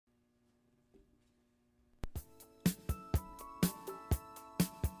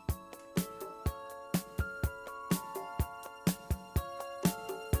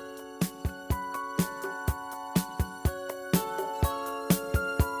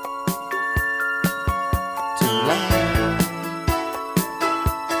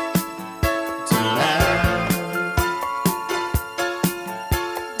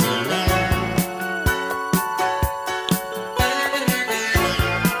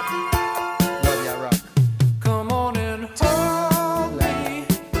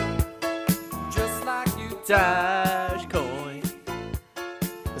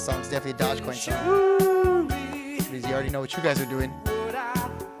Dodgecoin song. Because you already know what you guys are doing.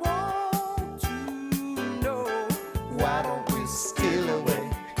 Why don't we steal away?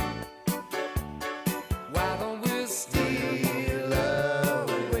 Why don't we steal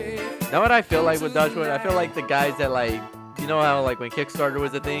away? Know what I feel like with Dodgecoin? I feel like the guys that like, you know how like when Kickstarter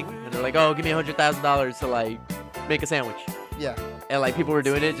was a thing, and they're like, oh, give me $100,000 to like make a sandwich. Yeah. And like people were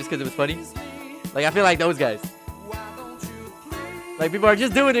doing it just because it was funny. Like I feel like those guys. Like people are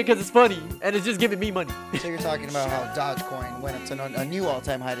just doing it because it's funny and it's just giving me money. So you're talking about how Dodgecoin went up to a new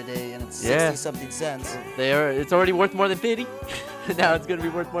all-time high today, and it's 60 something cents. It's already worth more than 50. Now it's gonna be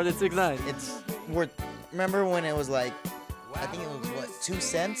worth more than 69. It's worth. Remember when it was like, I think it was what, 2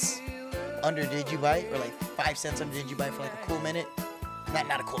 cents under Digibyte, or like 5 cents under Digibyte for like a cool minute.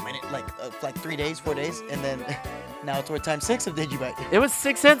 Not a cool minute, like 3 days, 4 days, and then now it's worth times 6 of Digibyte. It was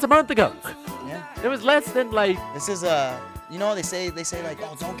 6 cents a month ago. Yeah. It was less than like. This is you know, they say like,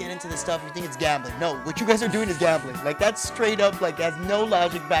 oh, don't get into this stuff. You think it's gambling? No, what you guys are doing is gambling. Like that's straight up, like has no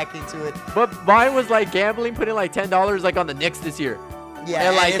logic back into it. But mine was like gambling, putting like $10 like on the Knicks this year. Yeah,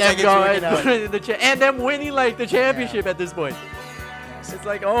 and like them going, and them winning like the championship at this point. It's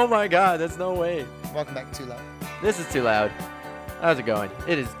like, oh my God, that's no way. Welcome back to Too Loud. This is Too Loud. How's it going?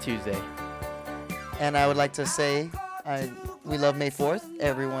 It is Tuesday. And I would like to say, we love May 4th,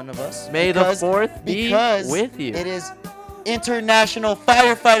 every one of us. May the 4th be with you. It is International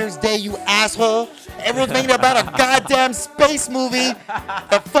Firefighters Day, you asshole. Everyone's making it about a goddamn space movie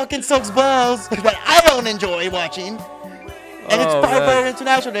that fucking sucks balls that I don't enjoy watching. And it's Firefighter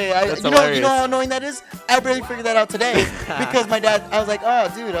International Day. You know how annoying that is? I barely figured that out today because my dad, I was like,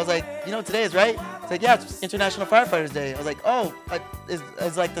 oh, dude, I was like, you know what today is, right? It's like, yeah, it's International Firefighters Day. I was like, oh,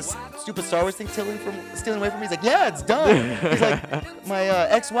 is like the stupid Star Wars thing stealing away from me? He's like, yeah, it's done. He's like, my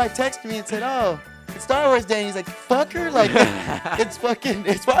ex-wife texted me and said, oh, it's Star Wars Day. And he's like, fucker, like, it's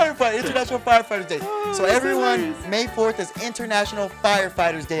International Firefighters Day. Oh, so everyone, May 4th is International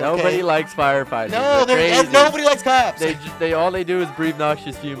Firefighters Day. Okay? Nobody likes firefighters. No, nobody likes cops. All they do is breathe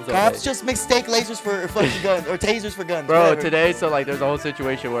noxious fumes. Cops just make steak lasers for fucking guns or tasers for guns. Bro, whatever. Today, so like, there's a whole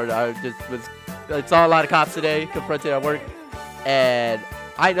situation where I saw a lot of cops today confronted at work, and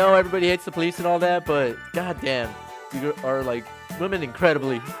I know everybody hates the police and all that, but goddamn, you are like women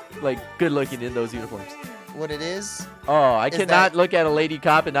incredibly like good looking in those uniforms. What it is? Oh, I cannot look at a lady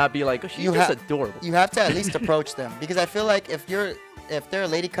cop and not be like, oh, she's just adorable. You have to at least approach them, because I feel like if they're a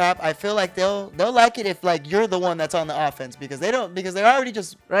lady cop, I feel like they'll like it if like you're the one that's on the offense, because they're already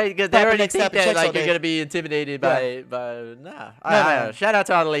just right, because they already think that like you're gonna be intimidated by no. Shout out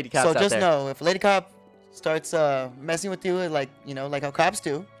to all the lady cops. So just out there. know, if a lady cop starts messing with you, like like how cops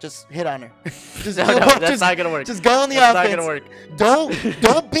do, just hit on her. That's not gonna work. Just go on the offense. Not gonna work.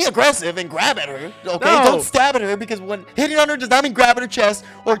 Don't be aggressive and grab at her. Okay, no. Don't stab at her, because when hitting on her does not mean grab at her chest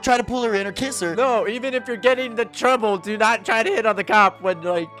or try to pull her in or kiss her. No, even if you're getting the trouble, do not try to hit on the cop when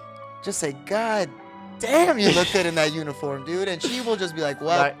like. Just say, God damn, you look good in that uniform, dude, and she will just be like,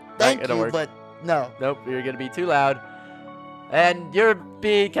 well, thank you, but no. Nope, you're gonna be too loud, and you're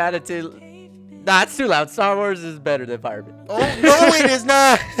being kind of too. Nah, it's too loud. Star Wars is better than Fireman. Oh, no, it is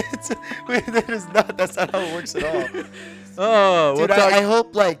not. It is not. That's not how it works at all. Oh, dude, I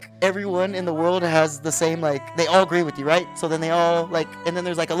hope, like, everyone in the world has the same, like, they all agree with you, right? So then they all, like, and then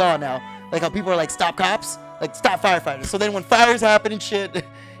there's, like, a law now. Like how people are like, stop cops, like, stop firefighters. So then when fires happen and shit,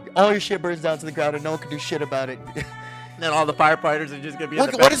 all your shit burns down to the ground and no one can do shit about it. Then all the firefighters are just gonna be.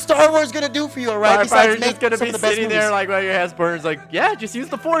 What is Star Wars gonna do for you, alright? Firefighters just gonna be sitting there like while your ass burns, like, yeah, just use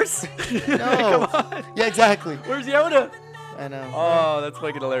the Force. No. Come on. Yeah, exactly. Where's Yoda? I know. Oh, that's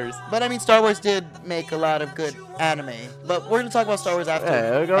fucking hilarious. But I mean, Star Wars did make a lot of good anime. But we're gonna talk about Star Wars after.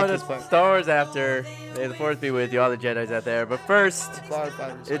 Yeah, we're going to Star Wars after. May the Force be with you, all the Jedis out there. But first,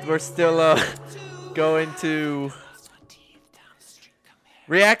 we're still going to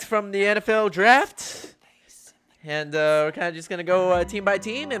react from the NFL draft. And we're kind of just going to go team by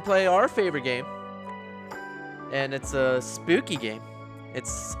team and play our favorite game. And it's a spooky game.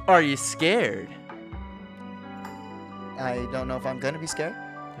 It's Are You Scared? I don't know if I'm going to be scared.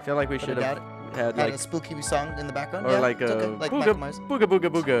 I feel like we should have had like a spooky song in the background. Or yeah, like a okay. Like booga booga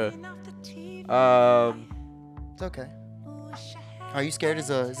booga. It's okay. Are You Scared is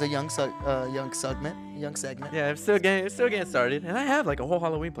a young segment. Yeah, I'm still getting started, and I have like a whole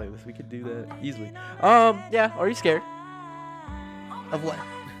Halloween playlist. We could do that easily. Yeah, Are You Scared? Of what?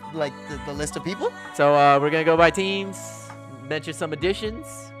 Like the list of people? So we're gonna go by teams, mention some additions,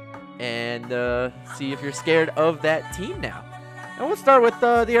 and see if you're scared of that team now. And we'll start with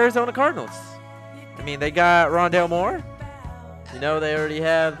the Arizona Cardinals. I mean, they got Rondale Moore. You know, they already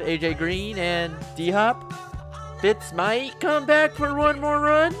have AJ Green and D-Hop. Fitz might come back for one more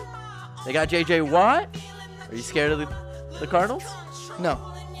run. They got J.J. Watt. Are you scared of the Cardinals?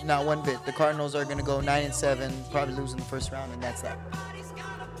 No, not one bit. The Cardinals are gonna go 9-7, probably lose in the first round, and that's that.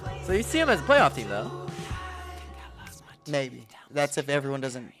 So you see them as a playoff team, though. Maybe. That's if everyone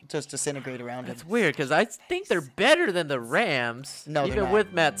doesn't just disintegrate around him. It's weird because I think they're better than the Rams. No, they're even not.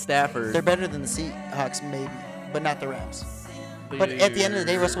 with Matt Stafford. They're better than the Seahawks, maybe, but not the Rams. But at the end of the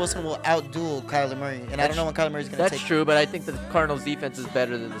day, Russell Wilson will outduel Kyler Murray, and I don't know when Kyler Murray's going to take. That's true, but I think the Cardinals' defense is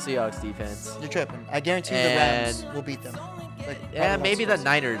better than the Seahawks' defense. You're tripping. I guarantee you the Rams will beat them. Like, Yeah, maybe the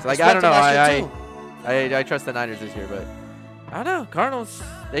Niners. Like, Respect I don't know. them last year, I trust the Niners this year, but I don't know. Cardinals,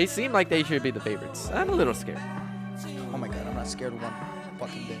 they seem like they should be the favorites. I'm a little scared. Oh my God, I'm not scared of one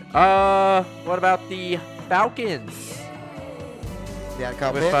fucking bit. What about the Falcons? Yeah,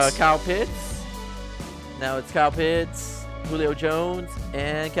 Kyle With Pitts. Kyle Pitts. Now it's Kyle Pitts, Julio Jones,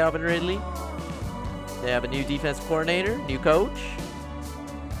 and Calvin Ridley. They have a new defensive coordinator, new coach.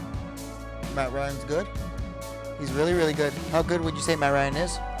 Matt Ryan's good. He's really, really good. How good would you say Matt Ryan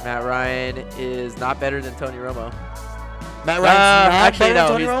is? Matt Ryan is not better than Tony Romo. Matt Ryan's not Actually, better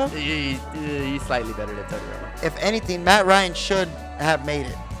no, than Tony Romo? he's slightly better than Tony Romo. If anything, Matt Ryan should have made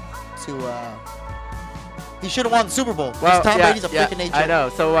it to. He should have won the Super Bowl. Well, Tom Brady's a freaking nature. I know.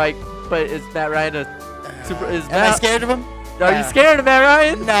 So like, but is Matt Ryan a super? Am I scared of him? Are you scared of Matt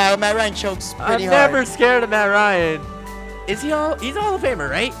Ryan? No, Matt Ryan chokes pretty I'm hard. never scared of Matt Ryan. Is he all? He's a Hall of Famer,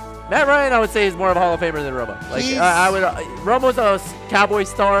 right? Matt Ryan, I would say, is more of a Hall of Famer than Romo. Like I would. Romo's a Cowboy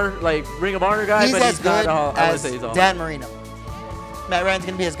star, like Ring of Honor guy, He's but as he's not good a Hall. I would as say he's all. Dan Marino. Matt Ryan's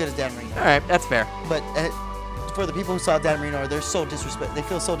gonna be as good as Dan Marino. All right, that's fair. But for the people who saw Dan Marino, they're so They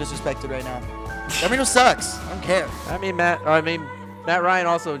feel so disrespected right now. Dan Marino sucks. I don't care. I mean, Matt Ryan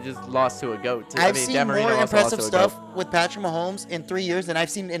also just lost to a GOAT. Too. I've seen Dan Marino more also lost impressive to a stuff GOAT. with Patrick Mahomes in 3 years than I've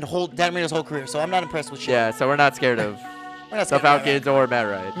seen in Dan Marino's whole career. So I'm not impressed with shit. Yeah, so we're not scared of We're not the scared of Matt Falcons or Matt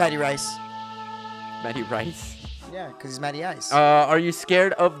Ryan. Matty Rice. Matty Rice. Yeah, because he's Matty Ice. Are you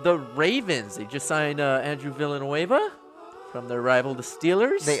scared of the Ravens? They just signed Andrew Villanueva from their rival, the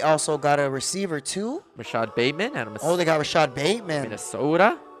Steelers. They also got a receiver, too. Rashad Bateman out of Oh, they got Rashad Bateman.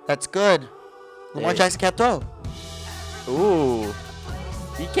 Minnesota. That's good. Lamar Hey. Jackson can't throw. Ooh.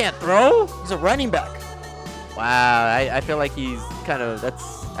 He can't throw? He's a running back. Wow, I feel like he's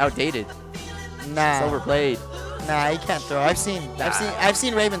that's outdated. It's Nah, overplayed. nah, he can't throw. I've seen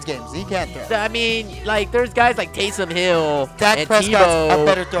Ravens games. He can't throw. I mean, like, there's guys like Taysom Hill Dak and Prescott's Tebow. a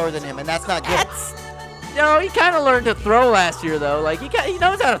better thrower than him, and that's not good. No, he kind of learned to throw last year, though. Like, he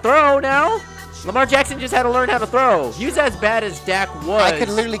knows how to throw now. Lamar Jackson just had to learn how to throw. He was as bad as Dak was. I could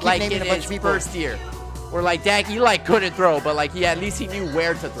literally keep like, naming in a bunch his of people. first year. Where, like, Dak, he, like, couldn't throw, but, like, at least he knew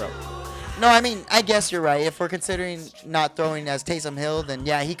where to throw. No, I mean, I guess you're right. If we're considering not throwing as Taysom Hill, then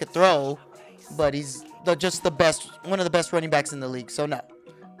yeah, he could throw, but he's just the best, one of the best running backs in the league. So no,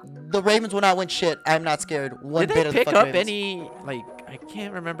 the Ravens will not win shit. I'm not scared one Did bit they of the pick fucking up Ravens. any, like, I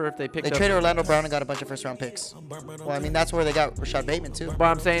can't remember if they picked They up. traded Orlando Brown and got a bunch of first-round picks. Well, I mean, that's where they got Rashad Bateman too. But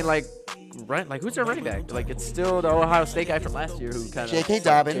I'm saying, like, who's their running back? Like, it's still the Ohio State guy from last year who kind of. J.K.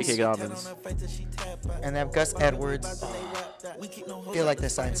 Dobbins. J.K. Dobbins. And they have Gus Edwards. I feel like they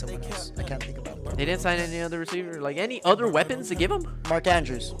signed someone else. I can't think about it. They didn't sign any other receiver. Like, any other weapons to give them? Mark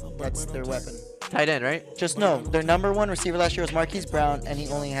Andrews. That's their weapon. Tight end, right? Just know, their number one receiver last year was Marquise Brown, and he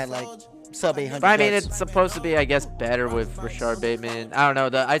only had like sub 800 But I mean, yards. it's supposed to be, I guess, better with Rashard Bateman. I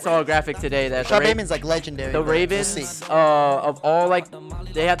don't know. I saw a graphic today that Rashad Bateman's like legendary. the but we'll Ravens, see. of all, like,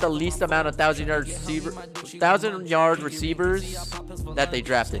 they have the least amount of 1,000-yard receivers that they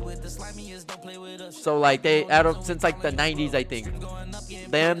drafted. So, like, since, like, the 90s, I think,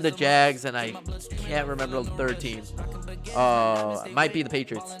 them, the Jags, and I can't remember the third team. Might be the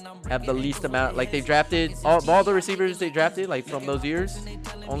Patriots. Have the least amount. Like, they drafted, all the receivers they drafted, like, from those years,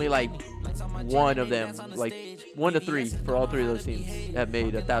 only, like, one of them, like 1 to 3 for all 3 of those teams have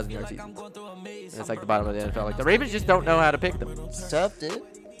made 1,000-yard seasons. And it's like the bottom of the NFL. Like, the Ravens just don't know how to pick them. It's tough, dude.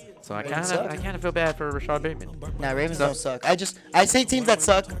 So I Ravens kind of feel bad for Rashad Bateman. Nah, Ravens don't suck. I say teams that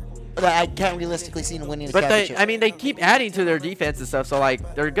suck that I can't realistically see winning a But championship. I mean, they keep adding to their defense and stuff. So,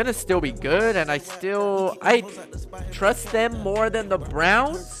 like, they're gonna still be good. And I trust them more than the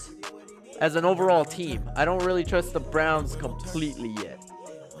Browns as an overall team. I don't really trust the Browns completely yet.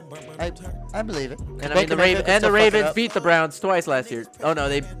 I believe it. And I mean, the Ravens beat the Browns twice last year. Oh no,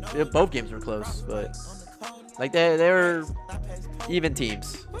 both games were close, but like they're even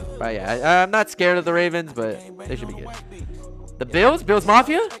teams. But yeah, I'm not scared of the Ravens, but they should be good. The Bills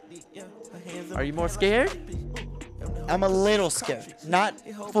Mafia. Are you more scared? I'm a little scared. Not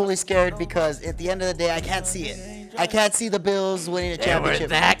fully scared because at the end of the day, I can't see it. I can't see the Bills winning a They were championship.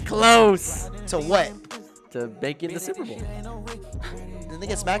 that close So what? to making the Super Bowl. Didn't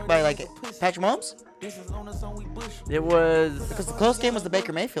they get smacked by like Patrick Mahomes? It was. Because the close game was the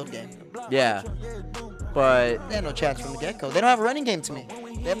Baker Mayfield game. Yeah. But They had no chance from the get-go. They don't have a running game to me.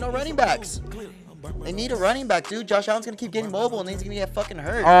 They have no running backs. They need a running back, dude. Josh Allen's gonna keep getting mobile, and he's gonna get fucking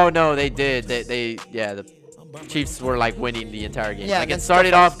hurt. oh no, they did. Yeah, the Chiefs were like winning the entire game. Yeah, like it against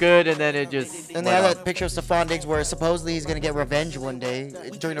started Stephon- off good, and then it just. And they went have off. that picture of Stephon Diggs where supposedly he's gonna get revenge one day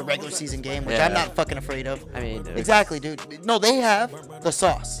during a regular season game, which I'm Yeah. not fucking afraid of. I mean, Exactly, dude. No, they have the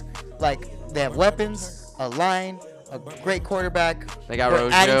sauce. Like they have weapons, a line, a great quarterback. They got They're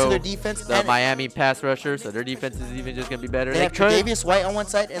adding to Rojo, their defense. the and Miami pass rusher, so their defense is even just gonna be better. they have Tre'Davious White on one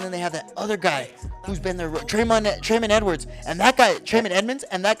side, and then they have that other guy who's been there, Trayman Edwards, and that guy, Trayman Edmonds,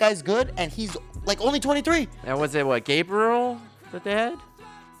 and that guy's good, and he's like only 23. And was it what, Gabriel that they had?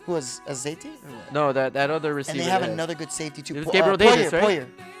 Who was Azeti? No, that other receiver. And they have they had. another good safety too. It was Gabriel Davis, right? Poyer.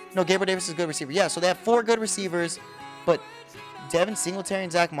 No, Gabriel Davis is a good receiver. Yeah, so they have 4 good receivers, but Devin Singletary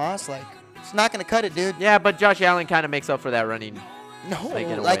and Zach Moss, like, it's not gonna cut it, dude. Yeah, but Josh Allen kind of makes up for that running. No, Take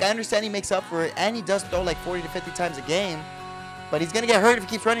it like away. I understand he makes up for it, and he does throw like 40 to 50 times a game, but he's gonna get hurt if he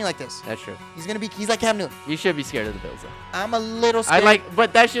keeps running like this. That's true. He's like Cam Newton. You should be scared of the Bills, though. I'm a little scared.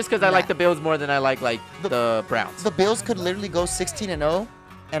 But that's just because I Nah. like the Bills more than I like The- the Browns. The Bills could literally go 16-0,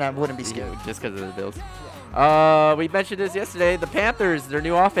 and I wouldn't be scared. Yeah, just because of the Bills. We mentioned this yesterday. The Panthers, their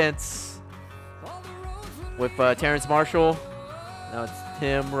new offense with Terrence Marshall. Now it's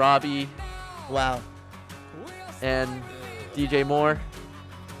Tim, Robbie, Wow. and DJ Moore.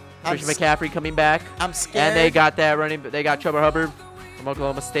 I'm Christian McCaffrey coming back. I'm scared. And they got that running. They got Chuba Hubbard from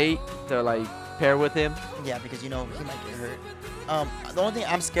Oklahoma State to like pair with him. Yeah, because you know he might get hurt. The only thing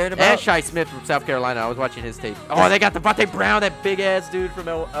I'm scared And about. Shai Smith from South Carolina. I was watching his tape. Oh, they got Devontae Brown, that big ass dude from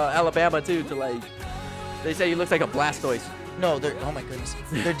Alabama too. To like, they say he looks like a Blastoise. No, oh my goodness.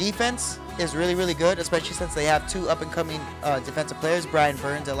 Their defense is really, really good, especially since they have 2 up-and-coming defensive players, Brian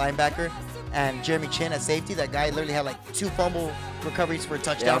Burns at linebacker and Jeremy Chin at safety. That guy literally had like 2 fumble recoveries for a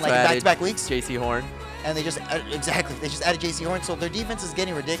touchdown, like in back-to-back weeks. J.C. Horn. And they just added J.C. Horn, so their defense is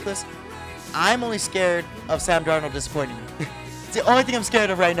getting ridiculous. I'm only scared of Sam Darnold disappointing me. It's the only thing I'm scared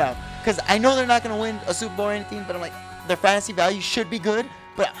of right now, because I know they're not going to win a Super Bowl or anything, but I'm like, their fantasy value should be good,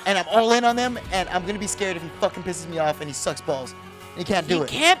 and I'm all in on them, and I'm going to be scared if he fucking pisses me off and he sucks balls. He can't do it.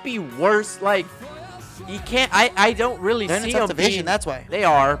 He can't be worse. Like, he can't. I don't really They're in see a tough him division, being. that's why. They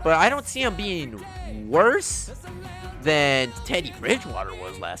are, but I don't see him being worse than Teddy Bridgewater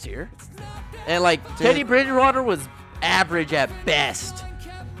was last year. And like Teddy Bridgewater was average at best.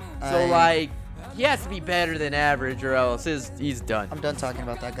 So like, he has to be better than average, or else he's done. I'm done talking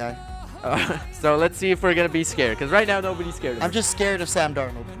about that guy. So let's see if we're gonna be scared, because right now nobody's scared of him. I'm just scared of Sam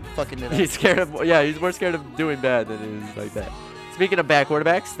Darnold fucking it up. He's scared of, yeah, he's more scared of doing bad than he is like that. Speaking of bad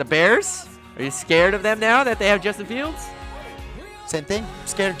quarterbacks, the Bears, are you scared of them now that they have Justin Fields? Same thing. I'm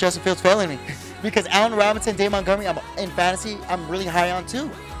scared of Justin Fields failing me. Because Allen Robinson, Dave Montgomery, in fantasy, I'm really high on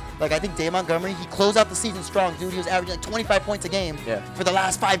too. Like, I think Dave Montgomery, he closed out the season strong, dude. He was averaging like 25 points a game for the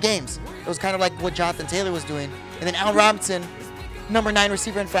last 5 games. It was kind of like what Jonathan Taylor was doing. And then Allen Robinson, number 9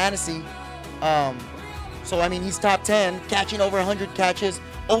 receiver in fantasy. So, I mean, he's top 10, catching over 100 catches,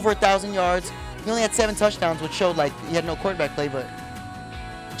 over 1,000 yards. He only had 7 touchdowns, which showed like he had no quarterback play, but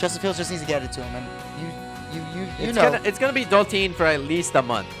Justin Fields just needs to get it to him. And you know. It's gonna be Dalton for at least a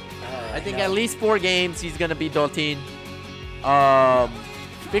month. I think at least 4 games he's gonna be Dalton.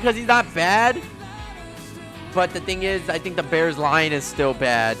 Because he's not bad. But the thing is, I think the Bears line is still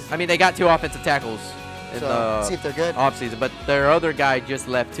bad. I mean, they got 2 offensive tackles in the see if they're good. offseason, but their other guy just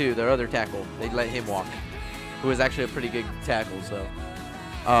left too. Their other tackle, they let him walk, who was actually a pretty good tackle. So,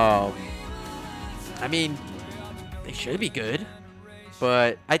 I mean, they should be good.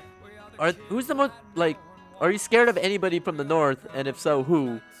 But who's the most like? Are you scared of anybody from the North? And if so,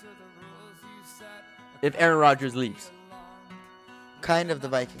 who? If Aaron Rodgers leaves. Kind of the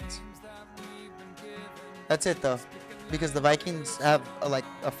Vikings. That's it though, because the Vikings have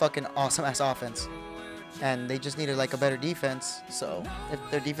a fucking awesome ass offense, and they just needed like a better defense. So if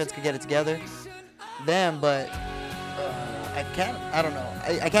their defense could get it together, but I don't know.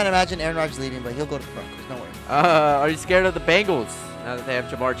 I can't imagine Aaron Rodgers leaving, but he'll go to the Broncos. No worry. Are you scared of the Bengals now that they have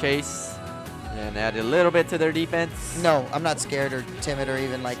Jamar Chase and added a little bit to their defense? No, I'm not scared or timid or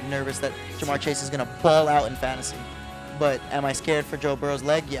even like nervous that Jamar Chase is gonna ball out in fantasy. But am I scared for Joe Burrow's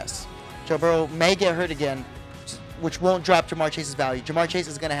leg? Yes. Joe Burrow may get hurt again, which won't drop Jamar Chase's value. Jamar Chase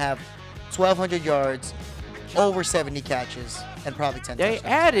is going to have 1,200 yards, over 70 catches, and probably 10 They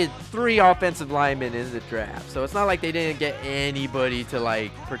touchdowns. added 3 offensive linemen in the draft, so it's not like they didn't get anybody to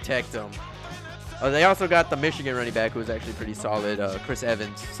like protect them. They also got the Michigan running back, who was actually pretty solid, Chris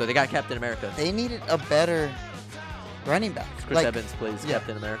Evans. So they got Captain America. They needed a better Running back. Chris Like, Evans plays yeah.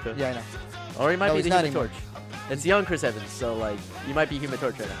 Captain America. Yeah, I know. Or he might No, be he's the not Human anymore. Torch. It's young Chris Evans, so like you might be Human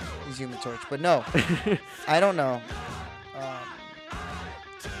Torch right now. He's Human Torch. But no, I don't know.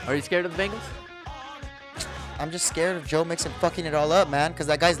 Are you scared of the Bengals? I'm just scared of Joe Mixon fucking it all up, man. Because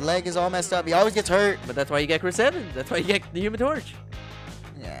that guy's leg is all messed up. He always gets hurt. But that's why you get Chris Evans. That's why you get the Human Torch.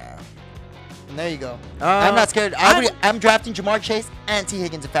 Yeah. And there you go. I'm not scared. I'm drafting Jamar Chase and T.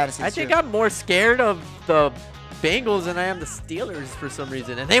 Higgins in fantasy. I think I'm more scared of the Bengals than I am the Steelers for some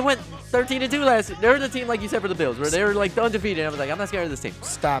reason. And they went 13-2 last year. They're the team, like you said, for the Bills, where they were like undefeated. I was like, I'm not scared of this team.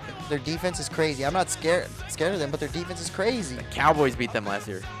 Stop it. Their defense is crazy. I'm not scared of them, but their defense is crazy. Cowboys beat them last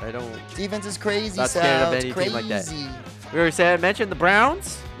year. I don't. Defense is crazy. Not scared of It's any crazy. team like that. We already mentioned the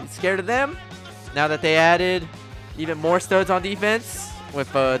Browns. Scared of them. Now that they added even more studs on defense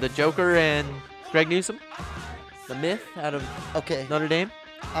with the Joker and Greg Newsome, the myth out of Notre Dame.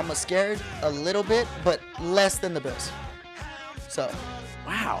 I'm scared a little bit, but less than the Bills. So.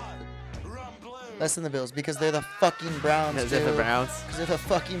 Wow. Less than the Bills because they're the fucking Browns. Because they're the Browns. Because they're the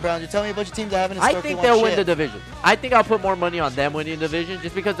fucking Browns. You're telling me a bunch of teams that haven't. I think they'll win the division. I think I'll put more money on them winning the division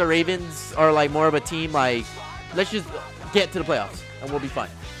just because the Ravens are like more of a team like, let's just get to the playoffs and we'll be fine.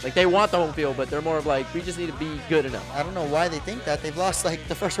 Like they want the home field, but they're more of like, we just need to be good enough. I don't know why they think that. They've lost like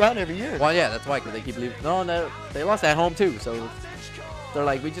the first round every year. Well, yeah, that's why, because they keep losing. No, they lost at home too, so they're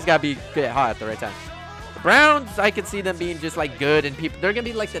like, we just gotta get hot at the right time. The Browns, I could see them being just like good, and they're gonna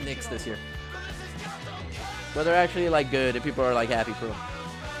be like the Knicks this year, where they're actually like good and people are like happy for them.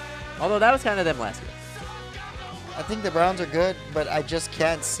 Although that was kind of them last year. I think the Browns are good, but I just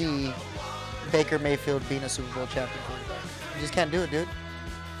can't see Baker Mayfield being a Super Bowl champion quarterback. You just can't do it, dude.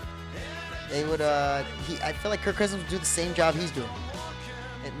 They would. I feel like Kirk Cousins would do the same job he's doing,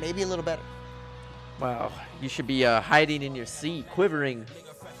 and maybe a little better. Wow, you should be hiding in your seat, quivering.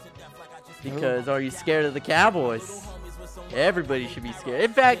 Because are you scared of the Cowboys? Everybody should be scared.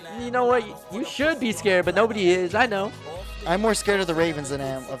 In fact, you know what? You should be scared, but nobody is. I know. I'm more scared of the Ravens than I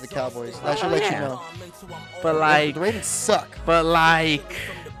am of the Cowboys. I should let you know. But like, the Ravens suck. But like,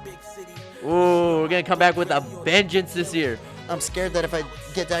 ooh, we're gonna come back with a vengeance this year. I'm scared that if I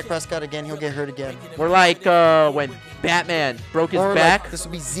get Dak Prescott again, he'll get hurt again. We're like when Batman broke his back. Like, this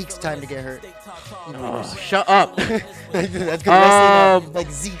will be Zeke's time to get hurt. Oh, shut up. That's good wrestling. Like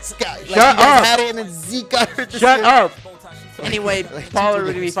Zeke's got. Like shut up. Had it and then Zeke got hurt. Shut up. Anyway, Pollard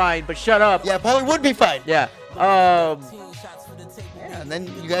would be fine, but shut up. Yeah, Pollard would be fine. Yeah. Yeah, and then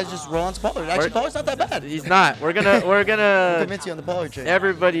you guys just roll on Pollard. Actually, Pollard's not that bad. He's not. We're gonna convince you on the Pollard trade.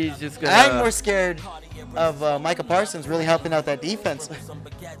 Everybody's just gonna. I'm more scared of Micah Parsons really helping out that defense.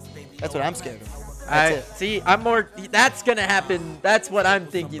 That's what I'm scared of. I'm more. That's gonna happen. That's what I'm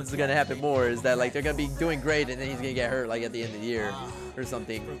thinking is gonna happen more. Is that like they're gonna be doing great and then he's gonna get hurt like at the end of the year or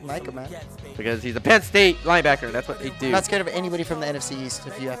something. Micah, man. Because he's a Penn State linebacker. That's what they do. I'm not scared of anybody from the NFC East,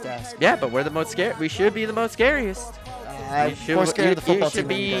 if you have to ask. Yeah, but we're the most scared. We should be the most scariest. I'm more scared of the football team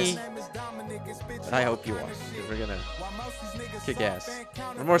than you guys. I hope you are. Because we're gonna kick ass.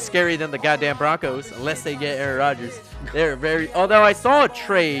 We're more scary than the goddamn Broncos, unless they get Aaron Rodgers. They're very. Although I saw a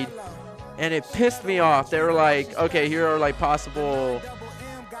trade. And it pissed me off. They were like, okay, here are like possible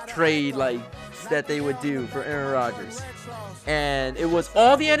trade like that they would do for Aaron Rodgers. And it was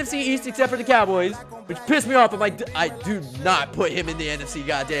all the NFC East except for the Cowboys, which pissed me off. I'm like, I do not put him in the NFC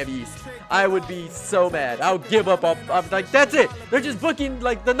goddamn East. I would be so mad. I would give up. I'm like, that's it. They're just booking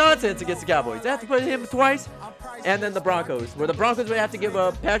like the nonsense against the Cowboys. They have to put him twice. And then the Broncos, where the Broncos would have to give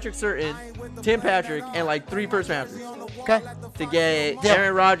up Patrick Surtain, Tim Patrick, and like 3 first-rounders. Okay. To get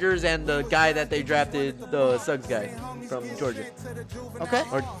Aaron Rodgers and the guy that they drafted, the Suggs guy from Georgia. Okay.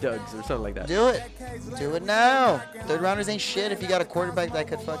 Or Doug's or something like that. Do it. Do it now. Third rounders ain't shit if you got a quarterback that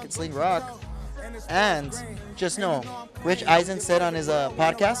could fucking sling rock. And just know, Rich Eisen said on his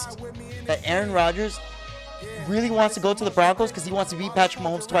podcast that Aaron Rodgers really wants to go to the Broncos because he wants to beat Patrick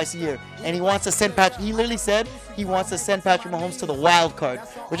Mahomes twice a year. And he wants to send Patrick, he literally said he wants to send Patrick Mahomes to the wild card,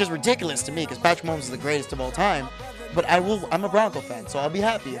 which is ridiculous to me because Patrick Mahomes is the greatest of all time. But I'm a Bronco fan, so I'll be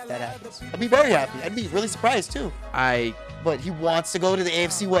happy if that happens. I'll be very happy. I'd be really surprised too. But he wants to go to the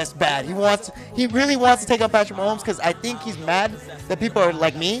AFC West bad. He really wants to take out Patrick Mahomes because I think he's mad that people are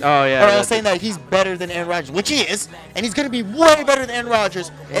like me are all saying that he's better than Aaron Rodgers, which he is, and he's gonna be way better than Aaron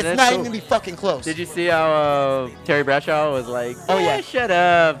Rodgers. It's not even gonna be fucking close. Did you see how Terry Bradshaw was like, oh yeah, shut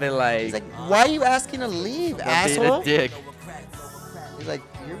up, and like, he's like, why are you asking to leave, asshole? Being a dick. He's like,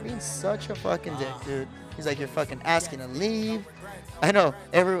 you're being such a fucking dick, dude. He's like, you're fucking asking to leave. I know.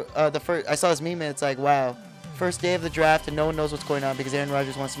 I saw this meme and it's like, wow, first day of the draft and no one knows what's going on because Aaron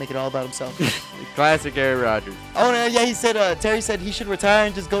Rodgers wants to make it all about himself. Classic Aaron Rodgers. Oh no, yeah, he said Terry said he should retire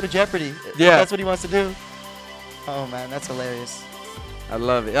and just go to Jeopardy. Yeah, that's what he wants to do. Oh man, that's hilarious. I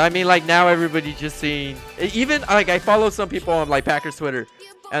love it. I mean, like now everybody's just seeing. Even like I follow some people on like Packers Twitter,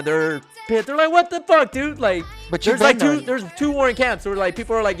 and they're like, "What the fuck, dude?" Like, But there's like there's two warring camps. Where like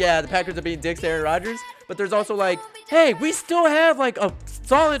people are like, "Yeah, the Packers are being dicks to Aaron Rodgers," but there's also like, "Hey, we still have like a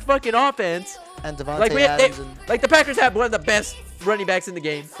solid fucking offense." And Devontae Like Adams like the Packers have one of the best running backs in the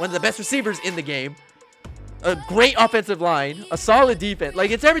game, one of the best receivers in the game, a great offensive line, a solid defense.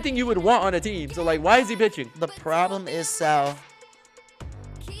 Like it's everything you would want on a team. So like, why is he pitching? The problem is, Sal,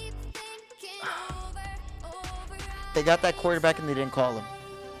 they got that quarterback and they didn't call him.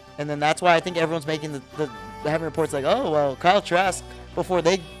 And then that's why I think everyone's making having reports like, oh, well, Kyle Trask, before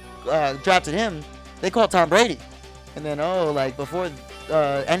they drafted him, they called Tom Brady. And then, oh, like before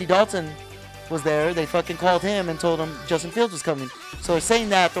Andy Dalton was there, they fucking called him and told him Justin Fields was coming. So they're saying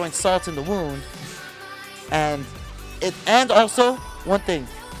that, throwing salt in the wound. And also, one thing,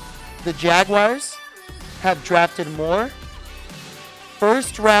 the Jaguars have drafted more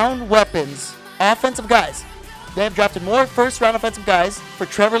first-round weapons, offensive guys. They have drafted more first-round offensive guys for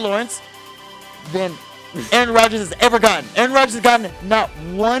Trevor Lawrence than Aaron Rodgers has ever gotten. Aaron Rodgers has gotten not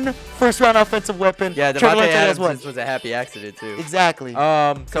one first-round offensive weapon. Yeah, Trevor Devontae Lawrence has one. Adams was a happy accident too. Exactly.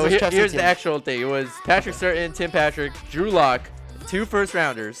 So here's the actual thing. It was Patrick Surtain, Tim Patrick, Drew Lock, 2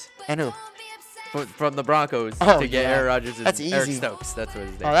 first-rounders. And who? From the Broncos Oh, to get yeah. Aaron Rodgers and That's Eric easy. Stokes. That's what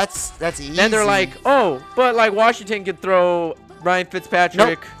his name. Oh, that's easy. Then they're like, oh, but like Washington could throw Ryan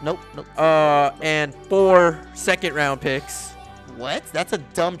Fitzpatrick. Nope. And 4 second-round picks. What? That's a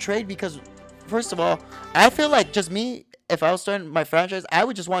dumb trade because, first of all, I feel like just me, if I was starting my franchise, I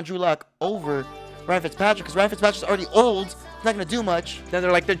would just want Drew Lock over Ryan Fitzpatrick because Ryan Fitzpatrick's already old. He's not going to do much. Then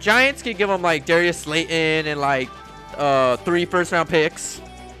they're like, the Giants could give him like Darius Slayton and like 3 first-round picks.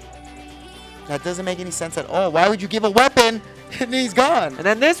 That doesn't make any sense at all. Why would you give a weapon and he's gone? And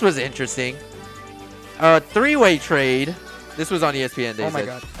then this was interesting. A 3-way trade. This was on ESPN. They Oh my said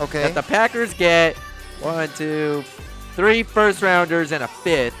God. Okay. that the Packers get 1, 2, 3 first-rounders and a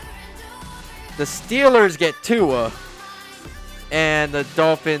 5th. The Steelers get Tua. And the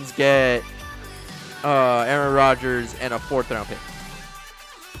Dolphins get Aaron Rodgers and a 4th-round pick.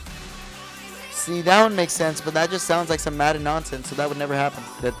 See, that one makes sense, but that just sounds like some Madden nonsense, so that would never happen.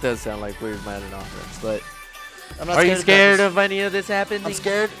 That does sound like weird Madden offense, but I'm not are you scared of of any of this happening? I'm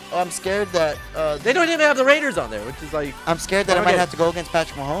scared. I'm scared that They don't even have the Raiders on there, which is like. I'm scared that I don't might get it. have to go against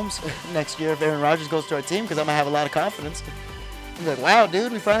Patrick Mahomes next year if Aaron Rodgers goes to our team because I'm gonna have a lot of confidence. I'm like, wow,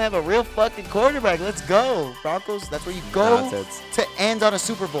 dude, we finally have a real fucking quarterback. Let's go, Broncos. That's where you go Nonsense. to end on a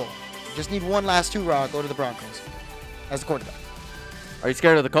Super Bowl. Just need one last hurrah. Go to the Broncos as a quarterback. Are you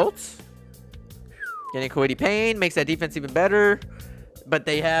scared of the Colts? Getting Kwity Payne makes that defense even better, but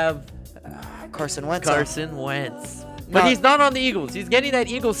they have Carson Wentz. Carson Wentz. No. But he's not on the Eagles. He's getting that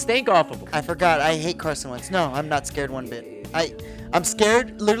Eagles stank off of him. I forgot. I hate Carson Wentz. No, I'm not scared one bit. I'm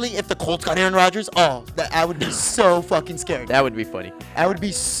scared. Literally, if the Colts got Aaron Rodgers, that I would be so fucking scared. That would be funny. I would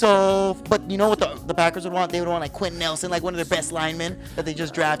be so. But you know what the Packers would want? They would want like Quentin Nelson, like one of their best linemen that they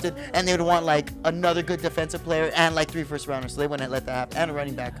just drafted, and they would want like another good defensive player and like 3 first-rounders. So they wouldn't let that happen, and a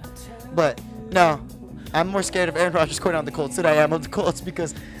running back. But no, I'm more scared of Aaron Rodgers going on the Colts than I am of the Colts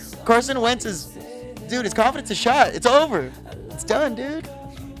because Carson Wentz is, dude, his confidence is shot. It's over. It's done, dude.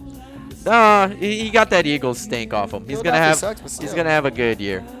 Nah, he got that Eagles stank off him. He's gonna Philadelphia have sucks, but still. he's gonna have a good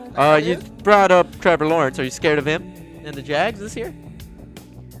year. You brought up Trevor Lawrence. Are you scared of him and the Jags this year?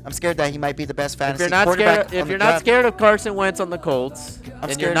 I'm scared that he might be the best If fantasy you're not quarterback. scared, if on you're the not draft. scared of Carson Wentz on the Colts, I'm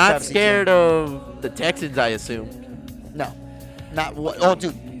and scared you're of not Travis scared of the Texans, I assume. No, not one. Oh,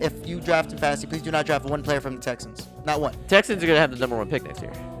 dude, if you draft in fantasy, please do not draft one player from the Texans. Not one. Texans are gonna have the #1 pick next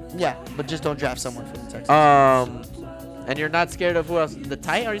year. Yeah, but just don't draft someone from the Texans. And you're not scared of who else? The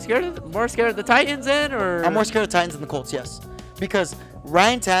Titans? Are you more scared of the Titans then, or? I'm more scared of Titans than the Colts, yes. Because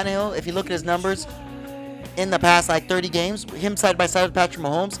Ryan Tannehill, if you look at his numbers in the past like 30 games, him side by side with Patrick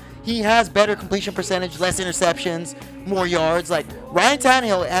Mahomes, he has better completion percentage, less interceptions, more yards. Like Ryan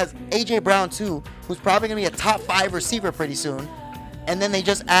Tannehill has A.J. Brown too, who's probably gonna be a top 5 receiver pretty soon. And then they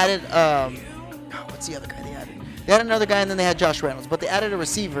just added what's the other guy they added? They had another guy and then they had Josh Reynolds, but they added a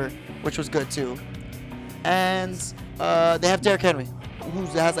receiver, which was good too. And they have Derrick Henry, who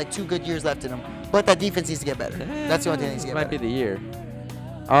has like 2 good years left in him. But that defense needs to get better. That's the only thing that needs to get Might better. be the year.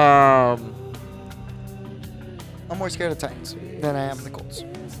 I'm more scared of the Titans than I am of the Colts.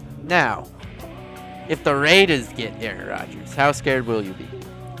 Now, if the Raiders get Aaron Rodgers, how scared will you be?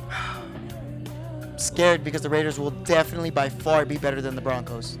 Scared because the Raiders will definitely by far be better than the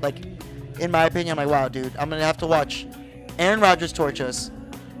Broncos. Like, in my opinion, I'm like, wow, dude, I'm going to have to watch Aaron Rodgers torch us,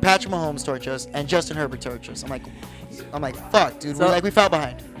 Patrick Mahomes torch us, and Justin Herbert torch us. I'm like, fuck, dude, So- we fell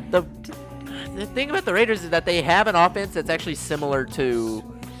behind. the thing about the Raiders is that they have an offense that's actually similar to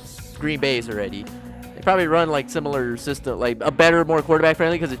Green Bay's already. They probably run like similar system, like a better, more quarterback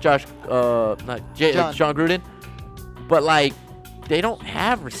friendly because it's John Gruden. But like, they don't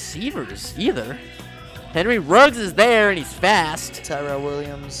have receivers either. Henry Ruggs is there and he's fast. Tyrell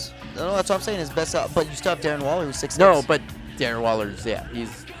Williams. No, that's what I'm saying. His best out, but you still have Darren Waller who's 6'6". No, but Darren Waller's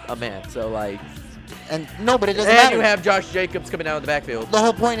he's a man. So like, and no, but it doesn't and matter. you have Josh Jacobs coming out of the backfield. The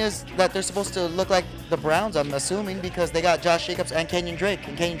whole point is that they're supposed to look like the Browns, I'm assuming, because they got Josh Jacobs and Kenyon Drake.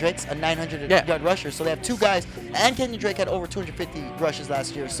 And Kenyon Drake's a 900-yard rusher. So they have two guys. And Kenyon Drake had over 250 rushes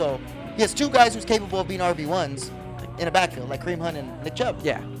last year. So he has two guys who's capable of being RB1s in a backfield, like Kareem Hunt and Nick Chubb.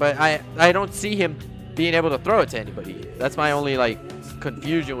 Yeah, but I don't see him being able to throw it to anybody. That's my only, like,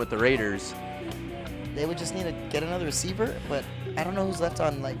 confusion with the Raiders. They would just need to get another receiver, but I don't know who's left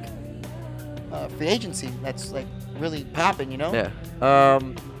on, like, free agency that's like really popping, you know? Yeah.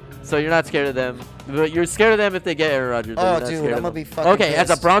 So you're not scared of them, but you're scared of them if they get Aaron Rodgers. Oh, dude, I'm gonna be fucking okay,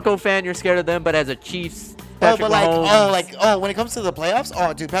 pissed. as a Bronco fan, you're scared of them, but as a Chiefs, Patrick Patrick Mahomes, when it comes to the playoffs,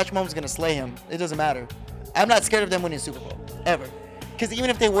 oh, dude, Patrick Mahomes is gonna slay him. It doesn't matter. I'm not scared of them winning the Super Bowl ever, because even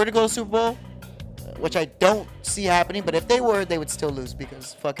if they were to go to the Super Bowl, which I don't see happening, but if they were, they would still lose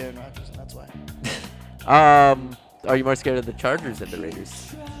because fuck Aaron Rodgers, and that's why. Are you more scared of the Chargers than the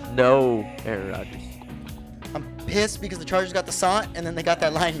Raiders? No, Aaron Rodgers. I'm pissed because the Chargers got the Sant and then they got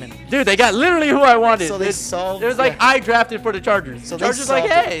that lineman. Dude, they got literally who I wanted. So they solved. It was like I drafted for the Chargers. So the Chargers like,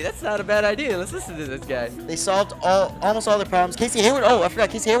 hey, that's not a bad idea. Let's listen to this guy. They solved almost all their problems. Casey Hayward. Oh, I forgot.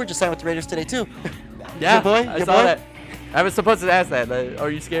 Casey Hayward just signed with the Raiders today too. Yeah, your boy. I saw that. I was supposed to ask that.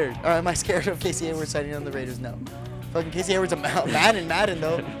 Are you scared? Am I scared of Casey Hayward signing on the Raiders? No. Fucking Casey Hayward's a Madden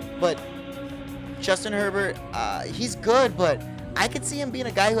though. But Justin Herbert, he's good, but I could see him being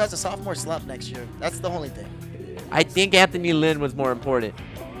a guy who has a sophomore slump next year. That's the only thing. I think Anthony Lynn was more important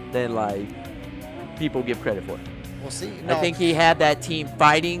than like people give credit for. We'll see. No. I think he had that team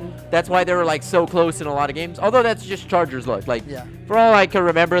fighting. That's why they were like so close in a lot of games. Although that's just Chargers luck. Like for all I can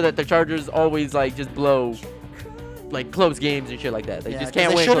remember, that the Chargers always like just blow like close games and shit like that. They just can't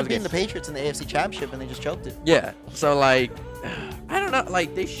win. They should have close beaten games. the Patriots in the AFC Championship and they just choked it. Yeah. So like, I don't know.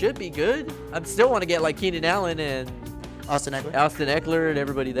 Like they should be good. I still want to get like Keenan Allen and Austin Eckler and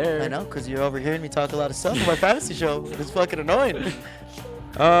everybody there. I know, because you're overhearing me talk a lot of stuff on my fantasy show. It's fucking annoying.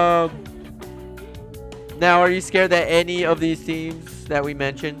 Now, are you scared that any of these teams that we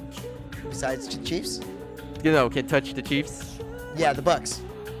mentioned, besides the Chiefs, can touch the Chiefs? Yeah, the Bucks.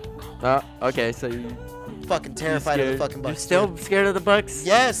 Okay, so you're fucking terrified of the fucking Bucks. You're still scared of the Bucks?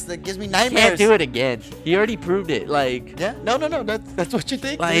 Yes, that gives me nightmares. Can't do it again. He already proved it. Like, yeah, no, that's what you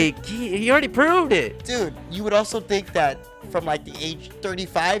think. Like, he already proved it. Dude, you would also think that from like the age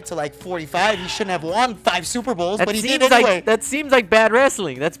 35 to like 45, he shouldn't have won 5 Super Bowls, but he did anyway. That seems like bad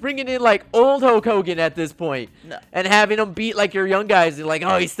wrestling. That's bringing in like old Hulk Hogan at this point, and having him beat like your young guys. And like,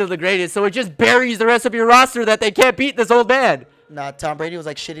 oh, he's still the greatest. So it just buries the rest of your roster that they can't beat this old man. Nah, Tom Brady was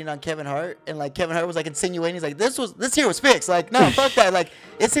like shitting on Kevin Hart, and like Kevin Hart was like insinuating, he's like, this here was fixed. Like, no, fuck that. Like,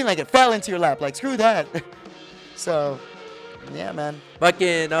 it seemed like it fell into your lap. Like, screw that. So, yeah, man.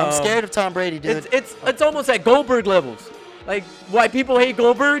 Fucking. I'm scared of Tom Brady, dude. It's almost at Goldberg levels. Like, why people hate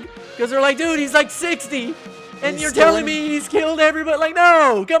Goldberg? Because they're like, dude, he's like 60, and you're telling me he's killed everybody. Like,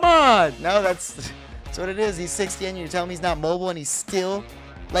 no, come on. No, that's what it is. He's 60, and you're telling me he's not mobile, and he's still,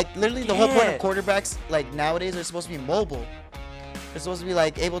 like, literally the whole point of quarterbacks, like nowadays, they're supposed to be mobile. They're supposed to be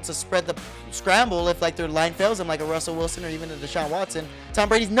like able to spread the scramble if like their line fails them, like a Russell Wilson or even a Deshaun Watson. Tom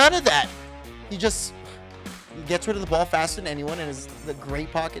Brady's none of that. He just gets rid of the ball faster than anyone and has great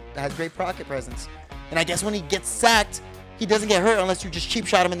pocket presence. And I guess when he gets sacked, he doesn't get hurt unless you just cheap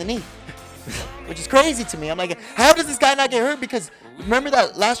shot him in the knee, which is crazy to me. I'm like, how does this guy not get hurt? Because remember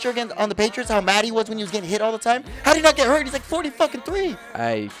that last year again on the Patriots, how mad he was when he was getting hit all the time. How did he not get hurt? He's like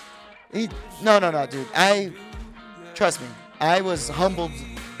 40-3. No, dude. Trust me. I was humbled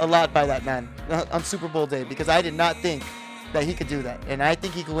a lot by that man on Super Bowl day because I did not think that he could do that. And I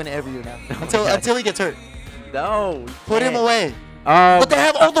think he could win it every year now until he gets hurt. No. Put him away. But they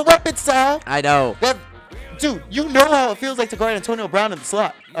have all the weapons, Sal. I know. Dude, you know how it feels like to guard Antonio Brown in the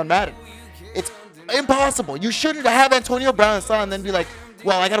slot on Madden. It's impossible. You shouldn't have Antonio Brown in the slot and then be like,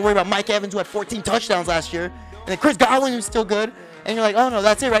 well, I got to worry about Mike Evans who had 14 touchdowns last year. And then Chris Godwin who's still good. And you're like, oh, no,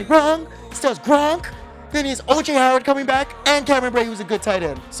 that's it, right? Wrong. He still has Gronk. Then he has O.J. Howard coming back and Cameron Brate, who's a good tight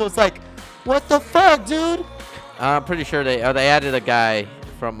end. So it's like, what the fuck, dude? I'm pretty sure they added a guy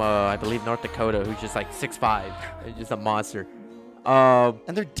from, I believe, North Dakota who's just like 6'5". He's just a monster.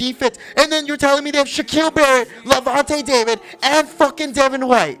 And their defense. And then you're telling me they have Shaquille Barrett, Lavonte David, and fucking Devin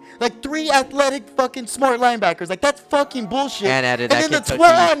White. Like 3 athletic fucking smart linebackers. Like that's fucking bullshit. And added that then Kentucky. the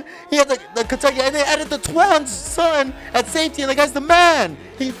Twan, he had the Kentucky, and they added the Twan's son at safety, and the guy's the man.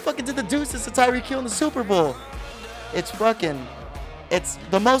 He fucking did the deuces to Tyreek Hill in the Super Bowl. It's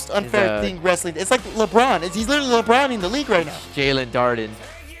the most unfair thing wrestling. It's like LeBron. He's literally LeBron in the league right now. Jalen Darden.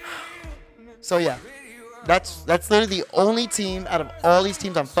 So yeah. That's literally the only team out of all these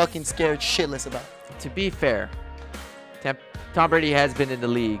teams I'm fucking scared shitless about. To be fair, Tom Brady has been in the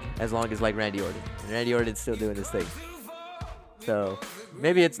league as long as like Randy Orton. And Randy Orton's still doing his thing. So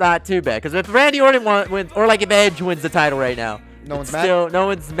maybe it's not too bad. Because if Randy Orton wins, or like if Edge wins the title right now, no one's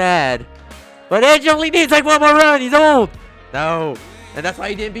mad. But Edge only needs like one more run. He's old. No. And that's why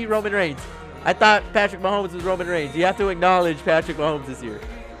he didn't beat Roman Reigns. I thought Patrick Mahomes was Roman Reigns. You have to acknowledge Patrick Mahomes this year.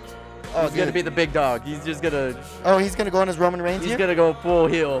 Oh, he's going to be the big dog. He's just going to... Oh, he's going to go on his Roman Reigns He's going to go full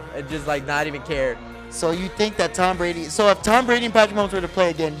heel and just, like, not even care. So you think that Tom Brady... So if Tom Brady and Patrick Mahomes were to play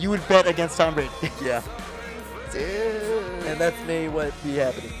again, you would bet against Tom Brady? Yeah. Dude. And that's may what be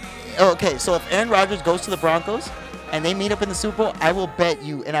happening. Okay, so if Aaron Rodgers goes to the Broncos and they meet up in the Super Bowl, I will bet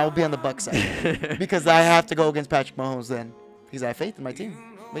you, and I will be on the Bucs side. Because I have to go against Patrick Mahomes then. Because I have faith in my team.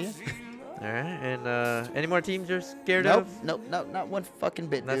 But yeah. All right, and any more teams you're scared Nope, of? nope, not one fucking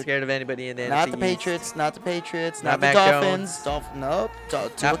bit, Not dude. scared of anybody in the Not NFC the Patriots, not the Patriots, Not not the Mac Dolphins. Jones. Nope. Tua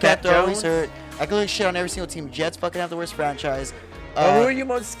Mac Cat always Jones. hurt. I can look shit on every single team. Jets fucking have the worst franchise. Who are you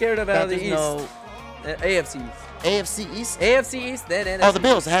most scared of out of the East? No AFC East. AFC East. AFC East, then NFC. Oh, the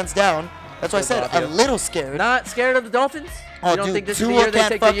Bills, hands down. That's why I said a little scared. Not scared of the Dolphins? Oh, you don't dude, think this is the Tua year they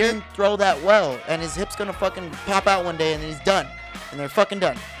can't take the year? fucking throw that well, and his hip's gonna fucking pop out one day, and then he's done, and they're fucking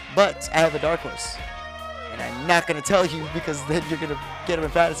done. But I have a dark horse, and I'm not gonna tell you because then you're gonna get him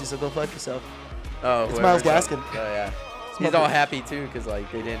in fantasy. So go fuck yourself. Oh, it's Myles Gaskin. Oh yeah, he's all happy too because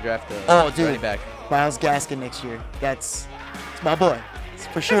like they didn't draft the running back. Myles Gaskin next year. It's my boy. It's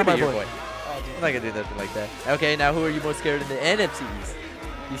for sure my boy. I'm not gonna do nothing like that. Okay, now who are you most scared in the NFC East?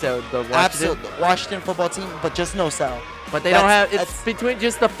 You said the Washington? Absolutely, the Washington football team, but just no Sal. But they don't have. It's between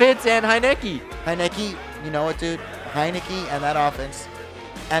just the Fitz and Heineke. Heineke, you know what, dude? Heineke and that offense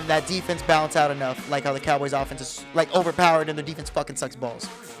and that defense balance out enough, like how the Cowboys' offense is like overpowered and their defense fucking sucks balls.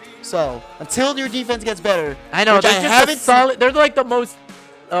 So until your defense gets better, I know they're just a solid. They're like the most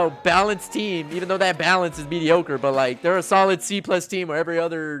balanced team, even though that balance is mediocre. But like they're a solid C+ team, where every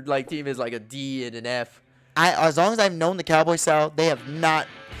other like team is like a D and an F. As long as I've known the Cowboys, Sal, they have not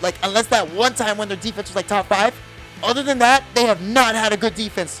unless that one time when their defense was like top 5. Other than that, they have not had a good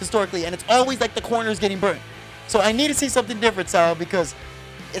defense historically, and it's always like the corners getting burnt. So I need to see something different, Sal, because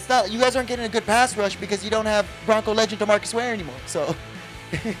it's not. You guys aren't getting a good pass rush because you don't have Bronco legend DeMarcus Ware anymore. So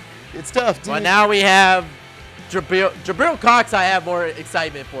it's tough, dude. Well, now we have Jabril Cox. I have more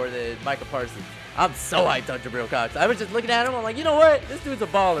excitement for than Micah Parsons. I'm so hyped on Jabril Cox. I was just looking at him. I'm like, you know what? This dude's a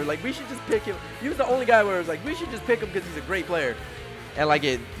baller. Like, we should just pick him. He was the only guy where it was like, we should just pick him because he's a great player. And like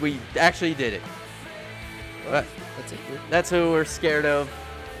we actually did it. But that's who we're scared of.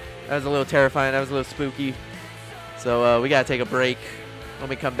 That was a little terrifying. That was a little spooky. So we gotta take a break. When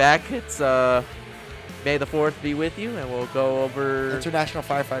we come back, it's May the 4th be with you, and we'll go over International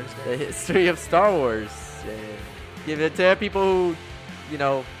Firefighters Day. The history of Star Wars and give it to people who, you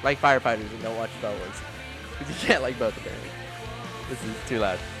know, like firefighters and don't watch Star Wars. Because you can't like both of them. This is too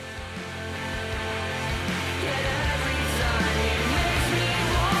loud.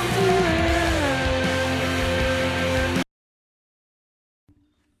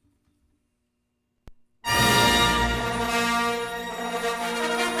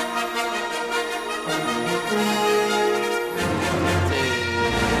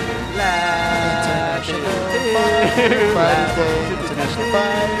 Fighters Day, International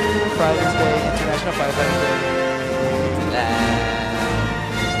Firefighters Day, International Firefighters Day.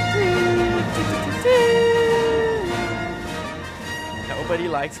 Nobody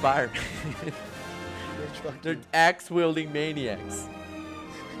likes fire. They're axe-wielding maniacs.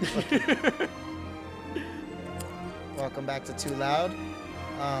 Welcome back to Too Loud.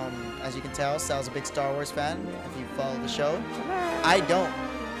 As you can tell, Sal's a big Star Wars fan. If you follow the show, I don't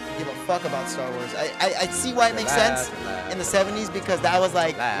give a fuck about Star Wars. I see why it makes sense in the 70s because that was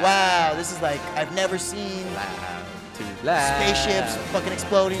like, wow, this is like, I've never seen spaceships fucking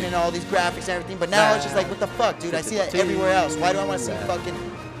exploding and all these graphics and everything, but now it's just like, what the fuck, dude? I see that everywhere else. Why do I want to see fucking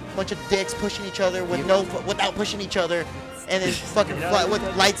bunch of dicks pushing each other without pushing each other and then fucking fly with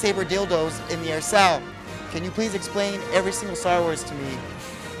lightsaber dildos in the air? Sal, can you please explain every single Star Wars to me?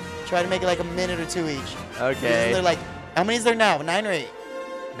 Try to make it like a minute or two each. Okay. They're like, how many is there now? 9 or 8?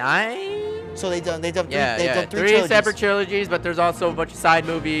 9? So they've done three three trilogies. separate trilogies, but there's also a bunch of side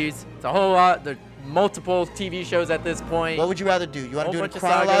movies. It's a whole lot. There's multiple TV shows at this point. What would you rather do? You want to do it in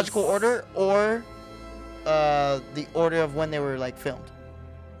chronological order or the order of when they were like filmed?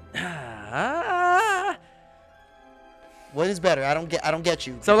 What is better? I don't get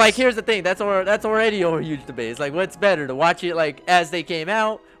you. So like, here's the thing. That's already a huge debate. It's like, what's better, to watch it like as they came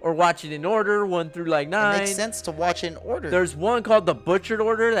out, or watch it in order, 1 through like 9? It makes sense to watch it in order. There's one called the Butchered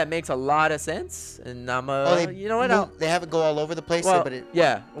Order that makes a lot of sense, and I'm you know what? They have it go all over the place, well, but it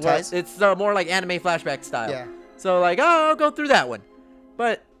yeah, ties? It's more like anime flashback style. Yeah. So like, I'll go through that one,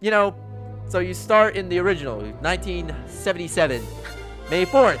 but you know, so you start in the original, 1977, May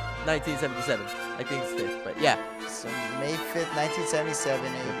 4th, 1977. I think it's 5th, but yeah. So May 5th, 1977.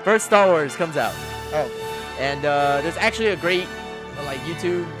 First Star Wars comes out. Oh. And there's actually a great like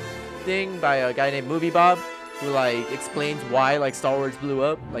YouTube thing by a guy named Movie Bob who like explains why like Star Wars blew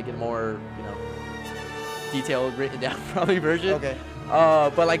up, like in more, you know, detailed, written down probably version. Okay.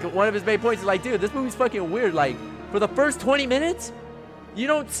 But like one of his main points is like, dude, this movie's fucking weird. Like for the first 20 minutes, you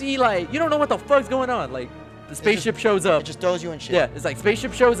don't know what the fuck's going on. Like the spaceship shows up. It just throws you in shit. Yeah, it's like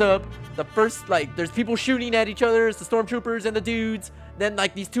spaceship shows up. The first, like, there's people shooting at each other. It's the stormtroopers and the dudes. Then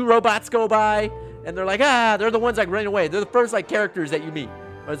like these 2 robots go by, and they're like, they're the ones like running away. They're the first like characters that you meet.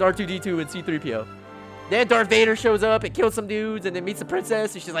 It's R2-D2 and C-3PO. Then Darth Vader shows up and kills some dudes, and then meets the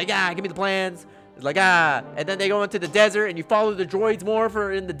princess, and she's like, give me the plans. It's like, and then they go into the desert, and you follow the droids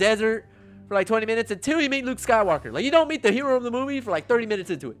more in the desert for like 20 minutes until you meet Luke Skywalker. Like, you don't meet the hero of the movie for like 30 minutes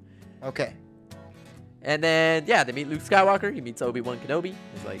into it. Okay. And then, yeah, they meet Luke Skywalker. He meets Obi-Wan Kenobi.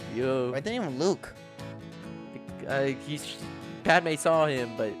 He's like, yo. Why didn't even Luke? Padme saw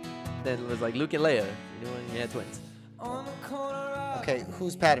him, but then it was like Luke and Leia. You know, he had twins. Okay,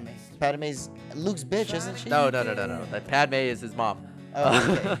 who's Padme? Padme's Luke's bitch, isn't she? No. That Padme is his mom.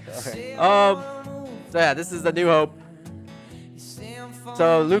 Oh, okay. So yeah, this is the New Hope.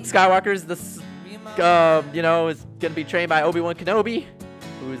 So Luke Skywalker's is gonna be trained by Obi-Wan Kenobi,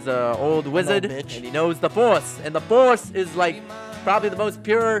 who's an old wizard, and he knows the Force. And the Force is like probably the most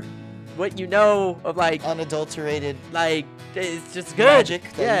pure, what you know of like unadulterated, like it's just good. Magic.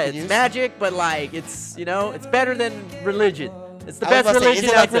 Yeah, it's magic, but like it's it's better than religion. It's the best religion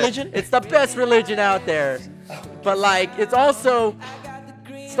out there. It's the best religion out there. But like it's also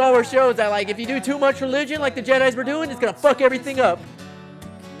Star Wars shows that like if you do too much religion like the Jedis were doing, it's gonna fuck everything up.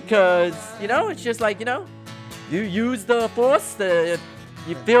 Because it's just like you use the Force,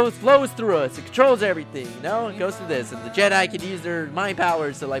 you feel it flows through us. It controls everything, It goes through this. And the Jedi can use their mind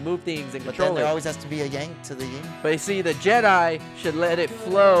powers to, like, move things and control it. But then there always has to be a yang to the yin. But you see, the Jedi should let it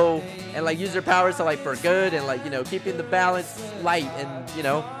flow and, like, use their powers to, like, for good and, like, keeping the balance light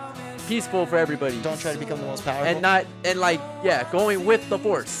and, peaceful for everybody. Don't try to become the most powerful. Going with the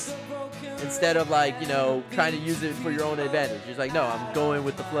Force. Instead of, like, trying to use it for your own advantage. It's like, no, I'm going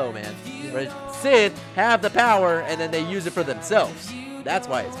with the flow, man. Whereas Sith have the power, and then they use it for themselves. That's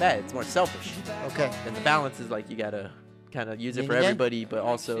why it's bad. It's more selfish. Okay. And the balance is like you gotta kind of use it for everybody, but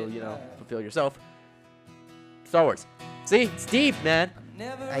also fulfill yourself. Star Wars. See, it's deep, man.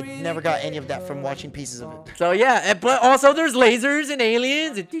 I never got any of that from watching pieces of it. So yeah, but also there's lasers and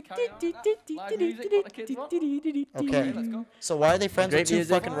aliens. Okay. So why are they friends with 2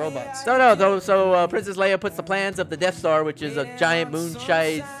 fucking robots? No. So Princess Leia puts the plans of the Death Star, which is a giant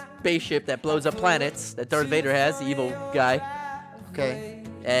moon-sized spaceship that blows up planets that Darth Vader has, the evil guy. Okay.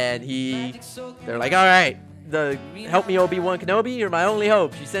 And they're like, all right, help me, Obi-Wan Kenobi, you're my only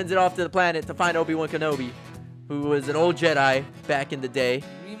hope. She sends it off to the planet to find Obi-Wan Kenobi, who was an old Jedi back in the day.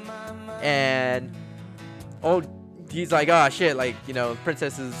 And he's like, oh shit, like,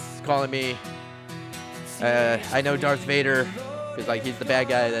 Princess is calling me. I know Darth Vader, because like he's the bad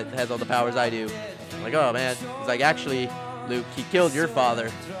guy that has all the powers I do. I'm like, oh man. He's like, actually, Luke, he killed your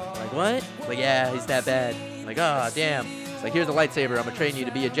father. I'm like, what? He's like, yeah, he's that bad. I'm like, oh damn. Like, here's a lightsaber, I'm gonna train you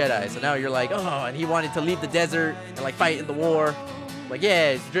to be a Jedi. So now you're like, oh, and he wanted to leave the desert and like fight in the war. Like,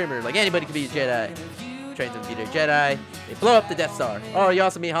 yeah, he's a dreamer. Like, anybody can be a Jedi. Trains him to be a Jedi. They blow up the Death Star. Oh, you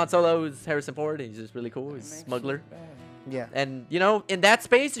also meet Han Solo, who's Harrison Ford. He's just really cool. He's a smuggler. Yeah. And, in that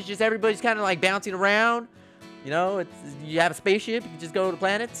space, it's just everybody's kind of like bouncing around. You have a spaceship, you can just go to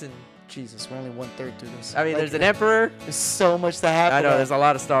planets and... Jesus, we're only 1/3 through this. I mean, there's an Emperor. There's so much to happen. I know, there's a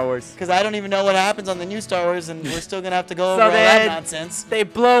lot of Star Wars. Because I don't even know what happens on the new Star Wars, and we're still going to have to go over all that nonsense. They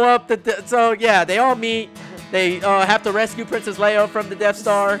blow up so, yeah, they all meet. They have to rescue Princess Leia from the Death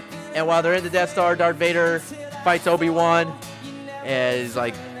Star. And while they're in the Death Star, Darth Vader fights Obi-Wan. And he's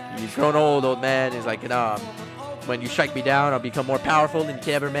like, you've grown old man. He's like, when you strike me down, I'll become more powerful than you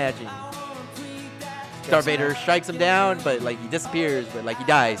can ever imagine. Darth Vader strikes him down, but like he disappears, but like he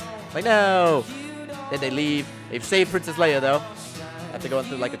dies. Like, no. Then they leave. They've saved Princess Leia, though. Have to go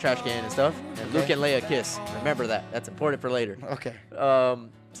through like a trash can and stuff. And Luke and Leia kiss. Remember that. That's important for later. Okay.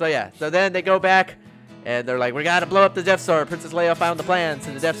 So yeah. So then they go back, and they're like, we gotta blow up the Death Star. Princess Leia found the plans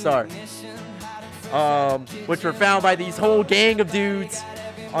to the Death Star. Which were found by these whole gang of dudes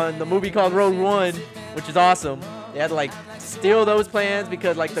on the movie called Rogue One, which is awesome. They had to like steal those plans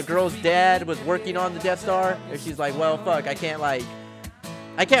because like the girl's dad was working on the Death Star, and she's like, well, fuck, I can't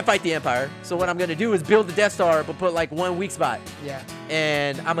fight the Empire, so what I'm gonna do is build the Death Star, but put like one weak spot. Yeah.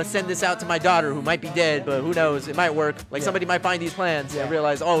 And I'm gonna send this out to my daughter, who might be dead, but who knows? It might work. Like somebody might find these plans and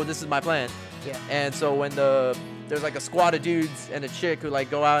realize, oh, this is my plan. Yeah. And so when there's like a squad of dudes and a chick who like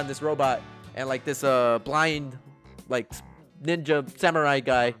go out in this robot, and like this blind like ninja samurai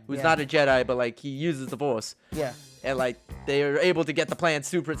guy who's not a Jedi, but like he uses the Force. Yeah. And like they are able to get the plans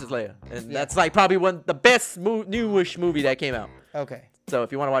to Princess Leia, and that's like probably the best newish movie that came out. Okay. So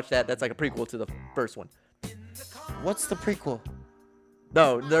if you want to watch that, that's like a prequel to the first one. What's the prequel?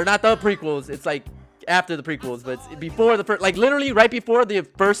 No, they're not the prequels. It's like after the prequels, but it's before the first. Like literally right before the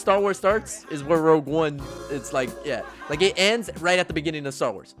first Star Wars starts is where Rogue One. It's like like it ends right at the beginning of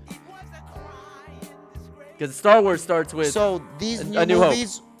Star Wars. Because Star Wars starts with. So these new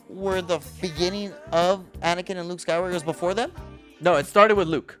movies were the beginning of Anakin and Luke Skywalker. It was before them? No, it started with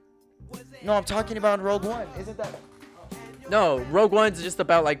Luke. No, I'm talking about Rogue One. Isn't that? No, Rogue One's just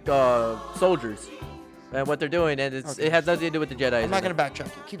about like soldiers and what they're doing, and it has nothing to do with the Jedi. I'm not gonna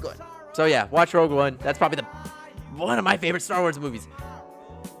backtrack you. Keep going. So yeah, watch Rogue One. That's probably one of my favorite Star Wars movies.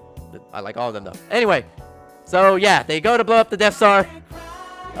 I like all of them though. Anyway, so yeah, they go to blow up the Death Star.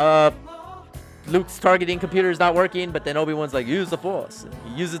 Luke's targeting computer is not working, but then Obi-Wan's like, use the Force. And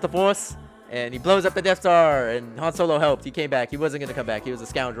he uses the Force, and he blows up the Death Star, and Han Solo helped. He came back. He wasn't going to come back. He was a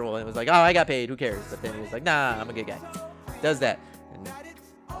scoundrel, and it was like, oh, I got paid. Who cares? But then he was like, nah, I'm a good guy. Does that. And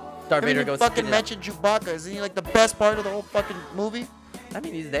Darth Vader goes... fucking mentioned Chewbacca. Isn't he like the best part of the whole fucking movie? I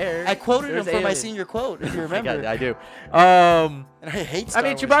mean, he's there. I quoted him for my senior quote, if you remember. I do. And I hate Star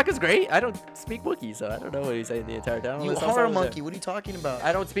Wars. Chewbacca's great. I don't speak Wookiee, so I don't know what he's saying the entire time. You are a monkey. What are you talking about?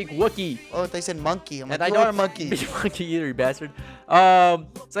 I don't speak Wookiee. Oh, they said monkey. I'm like, and you are a monkey. I don't monkey either, you bastard.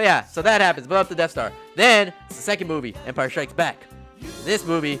 So yeah, so that happens. Blow up the Death Star. Then, it's the second movie, Empire Strikes Back. In this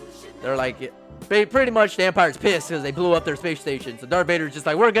movie, they're like, pretty much the Empire's pissed because they blew up their space station. So Darth Vader's just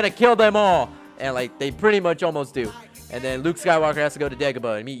like, we're going to kill them all. And like, they pretty much almost do. And then Luke Skywalker has to go to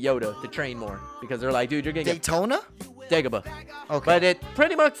Dagobah and meet Yoda to train more. Because they're like, dude, you're going to get... Daytona? Dagobah. Okay. But it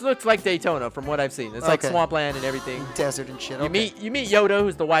pretty much looks like Daytona from what I've seen. It's like swampland and everything. Desert and shit. You meet Yoda,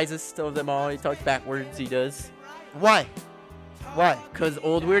 who's the wisest of them all. He talks backwards. He does. Why? Why? Because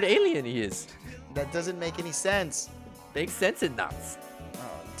old weird alien he is. That doesn't make any sense. Makes sense in nuts. Oh,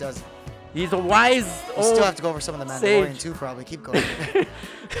 it doesn't. He's a wise We'll old still have to go over some of the Mandalorian sage. too, probably. Keep going.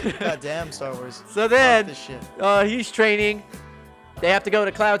 God damn, Star Wars. So then, Fuck this shit. he's training. They have to go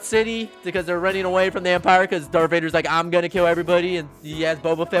to Cloud City because they're running away from the Empire because Darth Vader's like, I'm going to kill everybody, and he has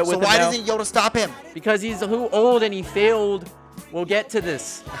Boba Fett with him. So why now. doesn't Yoda stop him? Because he's old and he failed. We'll get to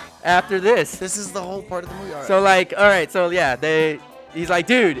this after this. This is the whole part of the movie. All right. So like, all right, so yeah, he's like,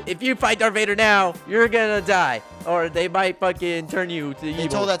 dude, if you fight Darth Vader now, you're going to die. Or they might fucking turn you to evil. They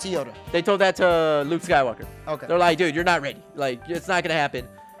told that to Yoda. They told that to Luke Skywalker. Okay. They're like, dude, you're not ready. Like, it's not going to happen.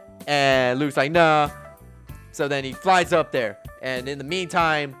 And Luke's like, nah. So then he flies up there. And in the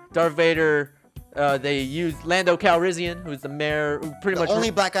meantime, Darth Vader, they use Lando Calrissian, who's the mayor, who pretty much... The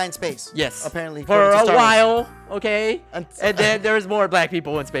only black guy in space. Yes. Apparently. For a while, okay? And then there's more black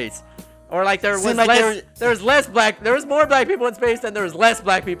people in space. Or like there was there was more black people in space than there was less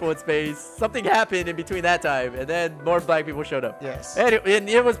black people in space. Something happened in between that time, and then more black people showed up. Yes. And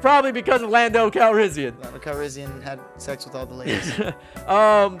it was probably because of Lando Calrissian. Lando Calrissian had sex with all the ladies.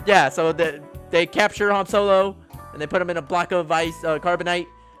 Yeah, so they capture Han Solo, and they put him in a block of ice, carbonite.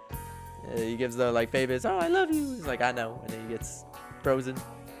 He gives the like famous, oh, I love you. He's like, I know. And then he gets frozen.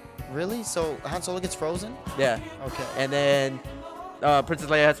 Really? So Han Solo gets frozen? Yeah. Okay. And then Princess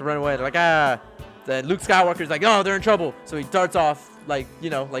Leia has to run away. They're like, ah. Then Luke Skywalker's like, oh, they're in trouble. So he darts off, like,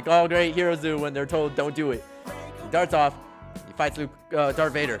 like all great heroes do when they're told don't do it. He darts off. He fights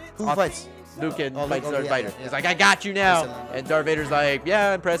Darth Vader. Who fights? Luke fights Darth Vader. Yeah. He's like, I got you now. And Darth Vader's like,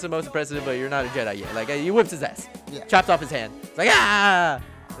 yeah, impressive, most impressive, but you're not a Jedi yet. Like, he whips his ass. Yeah. Chops off his hand. It's like, ah.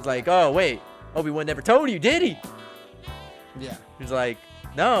 It's like, oh, wait. Obi-Wan never told you, did he? Yeah. He's like,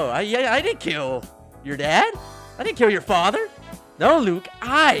 no, I didn't kill your dad. I didn't kill your father. No, Luke,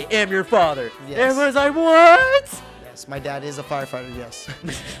 I am your father. Yes. And was like, what? Yes, my dad is a firefighter, yes.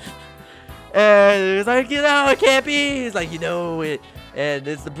 And he's like, it can't be. He's like, you know it. And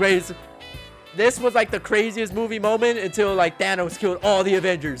it's the bravest. this was like the craziest movie moment until like Thanos killed all the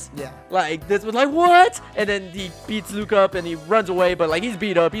Avengers. Yeah. Like this was like what? And then he beats Luke up and he runs away, but like he's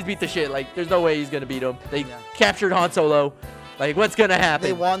beat up. He's beat the shit. Like there's no way he's gonna beat him. They captured Han Solo. Like what's gonna happen?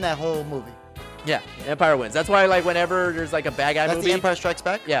 They won that whole movie. Yeah, Empire wins. That's why like whenever there's like a bad guy That's movie. the Empire Strikes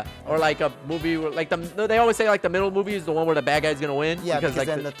Back? Yeah, or like a movie where, like they always say like the middle movie is the one where the bad guy's gonna win. Yeah, because like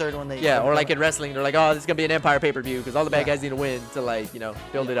then the third one they. Yeah, or like in wrestling, they're like, oh, this is gonna be an Empire pay-per-view because all the bad Yeah. guys need to win to like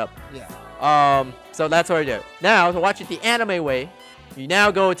build it up. Yeah. So that's what I do. Now to watch it the anime way, you now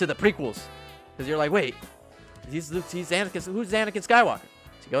go into the prequels because you're like, wait, he's Anakin. Who's Anakin Skywalker?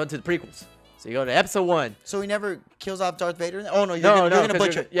 So you go into the prequels. So you go to episode 1. So he never kills off Darth Vader? Oh no, you're No, gonna 'cause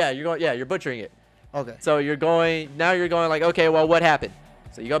butcher it. you're butchering it. Okay. So you're going like, okay, well, what happened?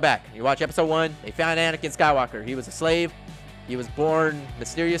 So you go back, you watch episode 1. They found Anakin Skywalker. He was a slave. He was born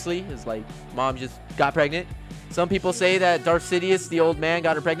mysteriously. His like mom just got pregnant. Some people say that Darth Sidious, the old man,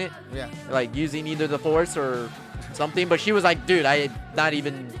 got her pregnant. Yeah. Like using either the Force or something. But she was like, dude, I had not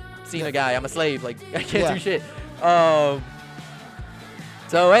even seen a guy. I'm a slave. Like I can't do shit.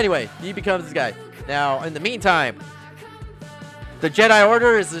 So anyway, he becomes this guy. Now, in the meantime, the Jedi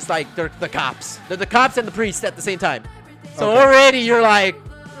Order is just like they're the cops. They're the cops and the priests at the same time. So already you're like,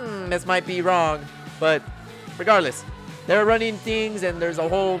 this might be wrong. But regardless, they're running things and there's a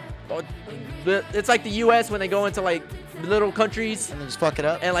whole... It's like the U.S. when they go into like little countries And then just fuck it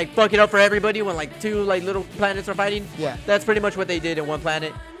up? and like fuck it up for everybody when like 2 like little planets are fighting. Yeah. That's pretty much what they did in one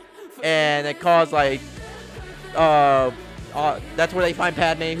planet. And it caused like... that's where they find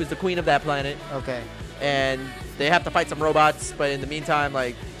Padme, who's the queen of that planet. Okay. And they have to fight some robots, but in the meantime,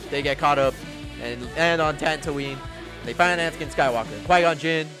 like, they get caught up and land on Tatooine. They find Anakin Skywalker. Qui-Gon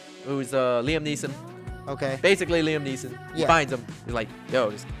Jinn, who's Liam Neeson. Okay. Basically Liam Neeson. He Yeah. finds him. He's like, yo,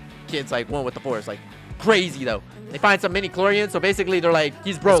 this kid's like one with the Force. Like, crazy, though. They find some mini-chlorians, so basically they're like,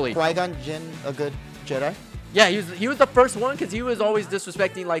 he's Broly. Is Qui-Gon Jinn a good Jedi? Yeah, he was the first one because he was always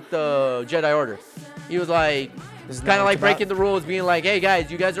disrespecting, like, the Jedi Order. He was like... Isn't kind that of what like it's breaking about? the rules, being like, hey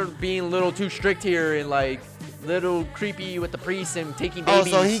guys, you guys are being a little too strict here and like little creepy with the priests and taking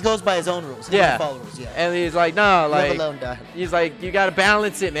babies. Oh, so he goes by his own rules. He Yeah. doesn't follow rules. Yeah. And he's like, no, Live like alone, die. he's like, you gotta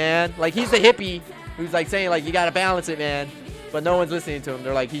balance it, man. Like he's the hippie who's like saying like you gotta balance it, man. But no one's listening to him.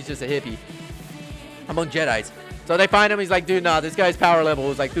 They're like, he's just a hippie among Jedis. So they find him. He's like, dude, nah, this guy's power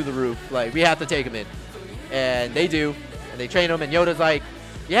level is like through the roof. Like we have to take him in. And they do. And they train him. And Yoda's like,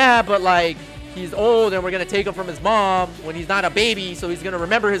 yeah, but like. He's old and we're going to take him from his mom when he's not a baby. So he's going to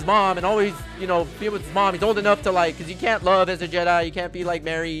remember his mom and always, be with his mom. He's old enough to like, because you can't love as a Jedi. You can't be like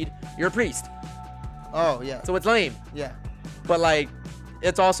married. You're a priest. Oh, yeah. So it's lame. Yeah. But like,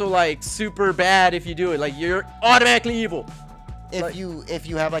 it's also like super bad if you do it. Like you're automatically evil. If Like-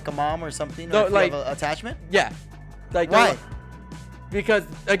 you have like a mom or something, No, or if like- you have an attachment? Yeah. Like Why? Because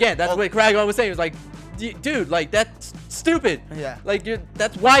again, that's what Qui-Gon was saying. He was like, dude, like that's stupid. Yeah. Like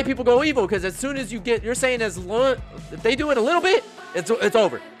that's why people go evil. Because as soon as you're saying if they do it a little bit, it's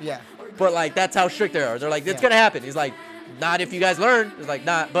over. Yeah. But like that's how strict they are. They're like, it's Yeah. gonna happen. He's like, not if you guys learn. He's like,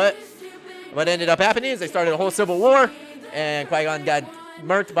 not. But what ended up happening is they started a whole civil war, and Qui-Gon got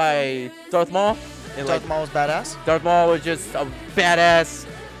murked by Darth Maul. And Darth Maul was badass? Darth Maul was just a badass.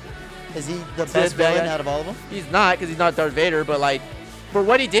 Is he the Sid best villain badass. out of all of them? He's not, because he's not Darth Vader, but like for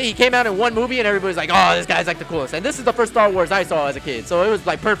what he did, he came out in one movie and everybody's like, oh, this guy's like the coolest. And this is the first Star Wars I saw as a kid, so it was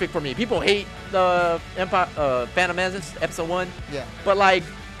like perfect for me. People hate the Phantom Menace Episode 1, Yeah. but like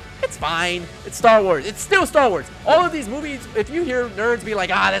it's fine. It's Star Wars. It's still Star Wars. All of these movies, if you hear nerds be like,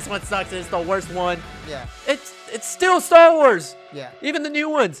 this one sucks, it's the worst one, Yeah. it's still Star Wars. Yeah. Even the new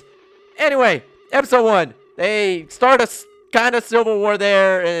ones. Anyway, Episode 1, they start a kind of civil war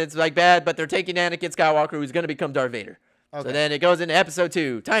there, and it's like bad, but they're taking Anakin Skywalker, who's going to become Darth Vader. Okay. So then it goes into Episode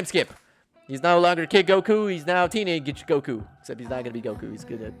 2, time skip. He's no longer Kid Goku, he's now teenage Goku. Except he's not going to be Goku, he's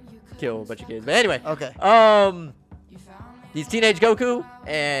going to kill a bunch of kids. But anyway. Okay. He's teenage Goku,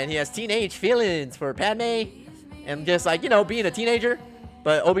 and he has teenage feelings for Padme, and just like, being a teenager.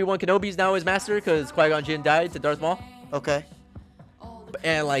 But Obi-Wan Kenobi's now his master, because Qui-Gon Jinn died to Darth Maul. Okay.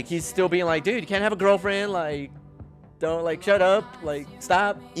 And like he's still being like, dude, you can't have a girlfriend, like don't like shut up, like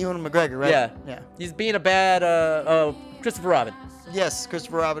stop. Ewan McGregor, right? Yeah. Yeah. He's being a bad Christopher Robin. Yes,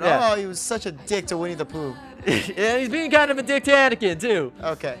 Christopher Robin. Yeah. Oh, he was such a dick to Winnie the Pooh. And he's being kind of a dick to Anakin too.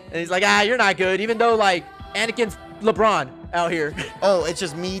 Okay. And he's like, you're not good, even though like Anakin's LeBron out here. Oh, it's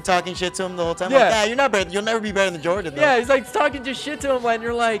just me talking shit to him the whole time? Yeah. Like, you're not better. You'll never be better than Jordan, though. Yeah, he's like talking just shit to him, and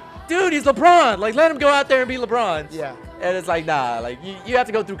you're like, dude, he's LeBron. Like, let him go out there and be LeBron. Yeah. And it's like, nah, like you have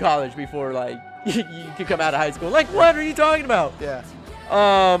to go through college before like you can come out of high school. Like, what are you talking about? Yeah.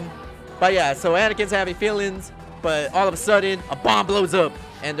 But yeah, so Anakin's having feelings, But all of a sudden, a bomb blows up,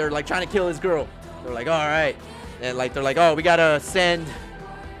 and they're like trying to kill his girl. They're like, all right, and like they're like, oh, we gotta send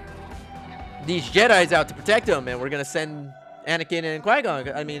these Jedi's out to protect him, and we're gonna send Anakin and Qui-Gon,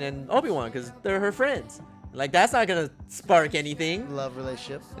 and Obi-Wan, because they're her friends. Like, that's not gonna spark anything. Love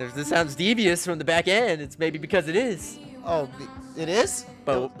relationship. If this sounds devious from the back end, it's maybe because it is. Oh, it is?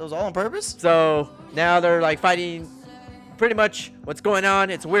 But that was all on purpose? So now they're like fighting pretty much what's going on.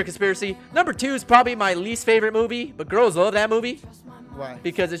 It's a weird conspiracy. Number 2 is probably my least favorite movie, but girls love that movie. Why?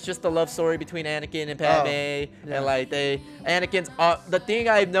 Because it's just a love story between Anakin and Padme, and like Anakin's. The thing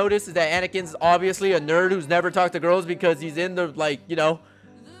I've noticed is that Anakin's obviously a nerd who's never talked to girls because he's in the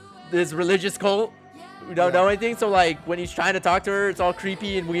this religious cult. We don't know anything, so like when he's trying to talk to her, it's all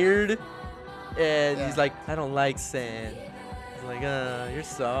creepy and weird, and he's like, I don't like sand. He's like, you're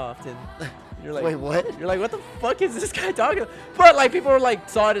soft, and you're like, wait, what? You're like, what the fuck is this guy talking about? But like people were like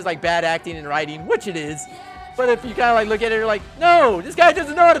saw it as like bad acting and writing, which it is. But if you kind of like look at it, you're like, no, this guy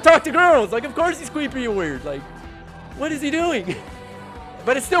doesn't know how to talk to girls. Like, of course he's creepy and weird. Like, what is he doing?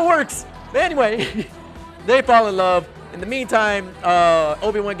 But it still works. But anyway, they fall in love. In the meantime,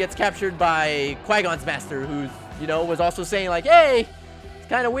 Obi-Wan gets captured by Qui-Gon's master, who's, was also saying like, hey, it's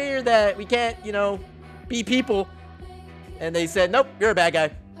kind of weird that we can't, be people. And they said, nope, you're a bad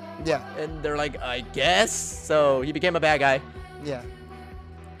guy. Yeah. And they're like, I guess. So he became a bad guy. Yeah.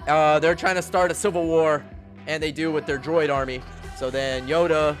 They're trying to start a civil war, and they do with their droid army. So then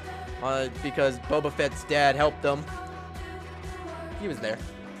Yoda, because Boba Fett's dad helped them, he was there.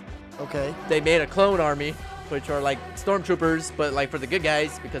 Okay. They made a clone army, which are like stormtroopers, but like for the good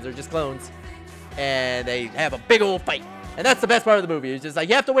guys because they're just clones. And they have a big old fight. And that's the best part of the movie. It's just like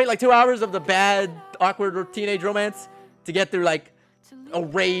you have to wait like 2 hours of the bad, awkward teenage romance to get through like a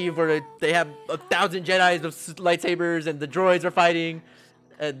rave where they have 1,000 Jedis with lightsabers and the droids are fighting.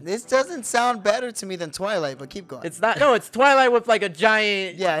 And this doesn't sound better to me than Twilight, but keep going. It's not. No, it's Twilight with like a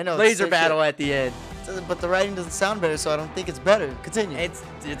giant I know, laser battle at the end. But the writing doesn't sound better, so I don't think it's better. Continue. It's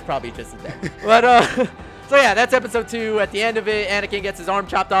probably just as bad. But so yeah, that's episode 2. At the end of it, Anakin gets his arm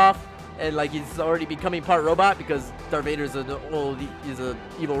chopped off, and like he's already becoming part robot because Darth Vader's he's a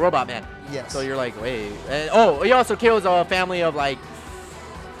evil robot man. Yes. So you're like, wait. And, he also kills a family of like.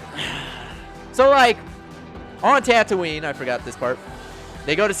 So like, on Tatooine, I forgot this part.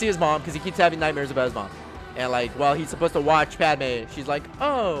 They go to see his mom because he keeps having nightmares about his mom. And like, while he's supposed to watch Padme, she's like,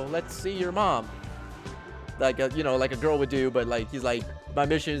 oh, let's see your mom. Like like a girl would do, but like he's like, my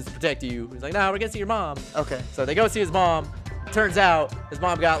mission is to protect you. He's like, nah, we're gonna see your mom. Okay. So they go see his mom. Turns out his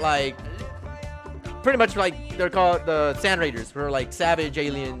mom got like, pretty much like they're called the Sand Raiders, who are like savage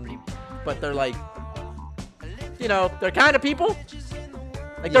alien, but they're like, they're kind of people.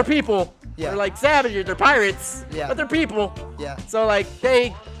 Like they're people. Yeah. They're like savages. They're pirates. Yeah. But they're people. Yeah. So like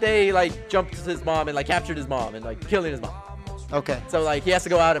they like jumped his mom and like captured his mom and like killing his mom. Okay. So like he has to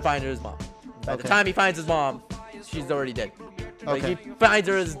go out and find his mom. By the time he finds his mom, she's already dead. Like he finds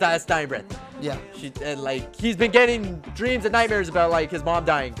her as his dying breath. Yeah. And like he's been getting dreams and nightmares about like his mom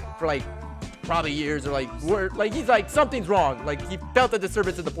dying for like probably years or like he's like something's wrong. Like he felt a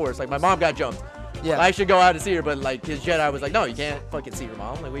disturbance in the force. Like my mom got jumped. Yeah. I should go out and see her, but like his Jedi was like, no, you can't fucking see your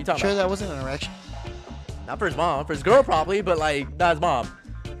mom. Like what are you talking about? Sure, that wasn't an erection. Not for his mom, for his girl probably, but like not his mom.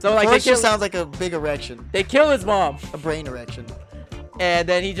 So like it sounds like a big erection. They kill his mom. A brain erection. And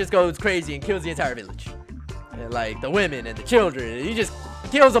then he just goes crazy and kills the entire village. And like the women and the children. And he just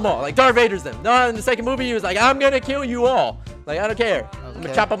kills them all. Like Darth Vader's them. No, in the second movie he was like, I'm gonna kill you all. Like I don't care. Okay. I'm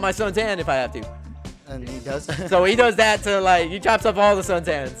gonna chop off my son's hand if I have to. And he does. So he does that to like he chops off all the son's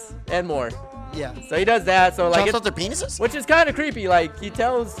hands and more. Yeah. So he does that. So like chops off their penises? Which is kind of creepy. Like he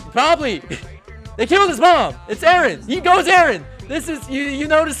tells probably they killed his mom. It's Aaron. He goes Aaron. This is you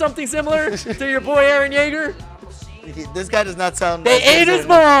notice something similar to your boy Aaron Yeager? This guy does not sound. They ate his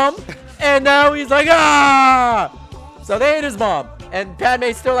mom, and now he's like, ah! So they ate his mom, and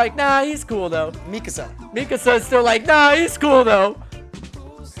Padme's still like, nah, he's cool though. Mikasa's still like, nah, he's cool though.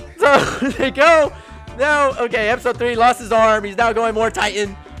 So they go. Now, okay, episode 3, lost his arm. He's now going more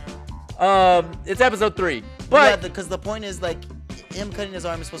Titan. It's episode 3. But because the point is like, him cutting his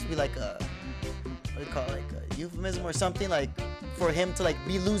arm is supposed to be like a, what do you call it, like a euphemism or something, like for him to like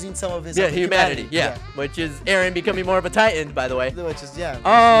be losing some of his humanity. Yeah, which is Aaron becoming more of a Titan, by the way. Which is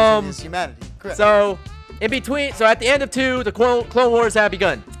his humanity. Correct. So in between, so at the end of 2, the Clone Wars have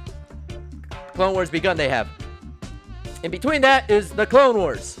begun. Clone Wars begun. They have. In between that is the Clone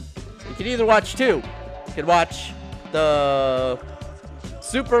Wars. You can either watch 2. You can watch the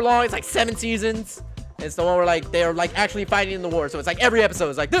super long. It's like 7 seasons. It's the one where like they're like actually fighting in the war. So it's like every episode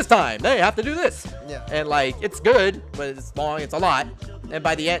is like this time they have to do this. Yeah. And like it's good, but it's long. It's a lot. And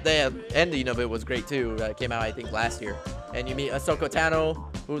by the ending of it was great too. It came out I think last year. And you meet Ahsoka Tano,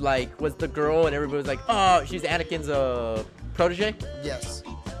 who like was the girl, and everybody was like, oh, she's Anakin's protege. Yes.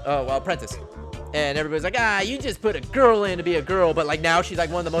 Oh, well, apprentice. And everybody's like, ah, you just put a girl in to be a girl, but like now she's like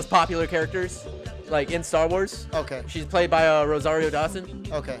one of the most popular characters, like in Star Wars. Okay. She's played by Rosario Dawson.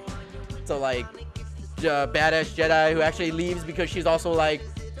 Okay. So like, badass Jedi who actually leaves because she's also like,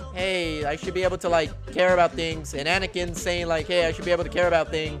 hey, I should be able to like care about things, and Anakin's saying like, hey, I should be able to care about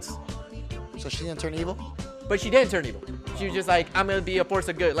things. So she didn't turn evil? But she didn't turn evil. She was just like, I'm gonna be a force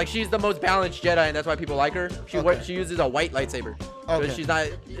of good. Like she's the most balanced Jedi, and that's why people like her. She uses a white lightsaber. Okay. She's not.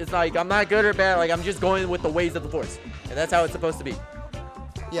 It's like I'm not good or bad. Like I'm just going with the ways of the force, and that's how it's supposed to be.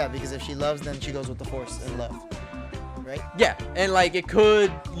 Yeah, because if she loves, then she goes with the force and love. Right? Yeah, and like it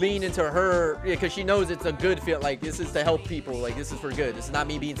could lean into her, because she knows it's a good feel. Like this is to help people. Like this is for good. This is not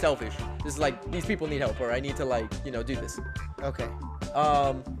me being selfish. This is like these people need help, or I need to like do this. Okay.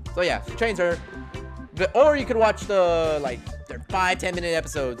 So yeah, she trains her. Or you could watch they're 5-10 minute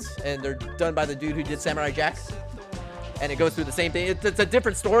episodes, and they're done by the dude who did Samurai Jack, and it goes through the same thing. It's a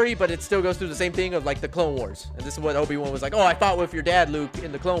different story, but it still goes through the same thing of like the Clone Wars. And this is what Obi-Wan was like, oh, I fought with your dad Luke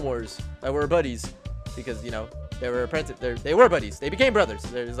in the Clone Wars. Like we're buddies, because they were apprentice. They were buddies. They became brothers.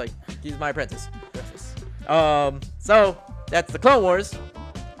 They're just like, he's my apprentice. So that's the Clone Wars.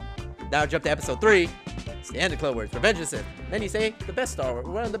 Now jump to episode 3. It's the end of Clone Wars, Revenge of the Sith. Then you say the best Star Wars,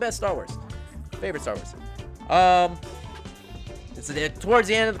 one of the best Star Wars. Favorite Star Wars. It's towards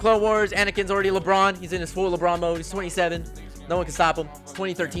the end of the Clone Wars. Anakin's already LeBron. He's in his full LeBron mode. He's 27. No one can stop him. It's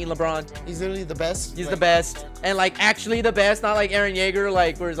 2013 LeBron. He's literally the best. He's the best, and like actually the best. Not like Eren Yeager,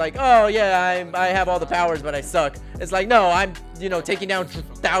 like where it's like, oh yeah, I have all the powers, but I suck. It's like, no, I'm taking down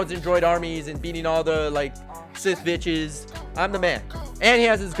 1,000 droid armies and beating all the like Sith bitches. I'm the man. And he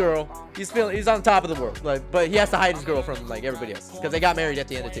has his girl. He's on top of the world. Like, but he has to hide his girl from like everybody else because they got married at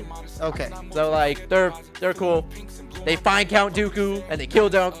the end of 2. Okay. So like they're cool. They find Count Dooku and they kill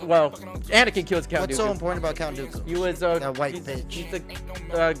down. Well, Anakin kills Count Dooku. What's so important about Count Dooku? He was that white bitch. He's the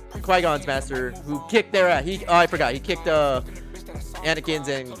Qui-Gon's master who kicked their ass. I forgot. He kicked Anakin's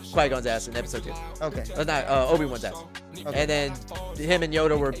and Qui-Gon's ass in episode 2. Okay. Not Obi-Wan's ass. Okay. And then him and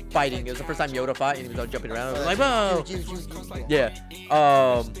Yoda were fighting. It was the first time Yoda fought, and he was all jumping around. I was like, whoa. Yeah.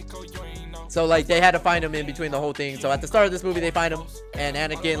 So like they had to find him in between the whole thing. So at the start of this movie, they find him, and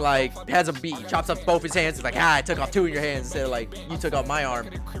Anakin like has him beat, chops up both his hands. He's like, I took off 2 of your hands instead of like you took off my arm.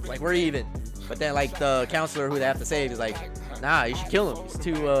 Like we're even. But then like the counselor who they have to save is like, nah, you should kill him. He's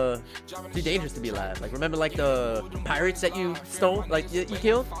too dangerous to be alive. Like remember like the pirates that you stole, like you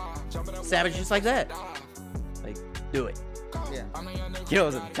killed? Savage just like that. Like do it. Yeah.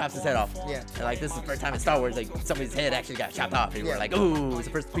 Kills him, chops his head off. Yeah. And like this is the first time in Star Wars like somebody's head actually got chopped off. And we're like, ooh, it's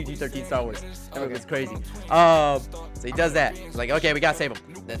the first PG-13 Star Wars. Everyone was crazy. So he does that. He's like, okay, we gotta save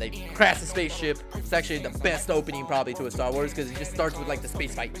him. Then they crash the spaceship. It's actually the best opening probably to a Star Wars because it just starts with like the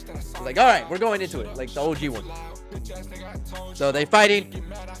space fight. It's like, all right, we're going into it, like the OG one. So they fighting.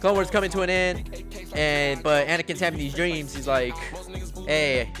 Clone Wars coming to an end, but Anakin's having these dreams. He's like,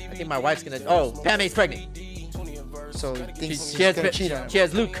 hey, I think my wife's gonna. Oh, Padme's pregnant. So she has, cheat on him. she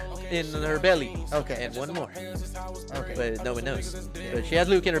has Luke in her belly. Okay. And one more. Okay. But no one knows. But she has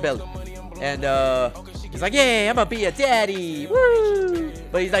Luke in her belly. And he's like, yeah, I'm gonna be a daddy. Woo!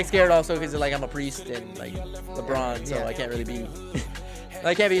 But he's like scared also because like I'm a priest and like LeBron, so I can't really be.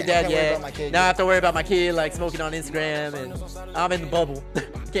 I can't be a dad yet. Now I have to worry about my kid like smoking on Instagram, and I'm in the bubble.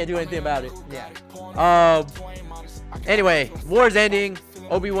 Can't do anything about it. Yeah. Anyway, war's ending.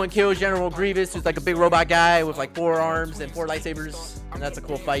 Obi-Wan kills General Grievous, who's like a big robot guy with like 4 arms and 4 lightsabers, and that's a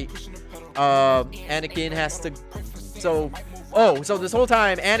cool fight. Anakin has to. So this whole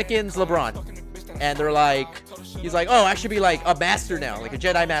time Anakin's LeBron, and they're like, he's like, oh, I should be like a master now, like a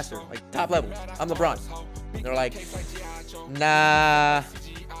Jedi master, like top level. I'm LeBron. And they're like, nah,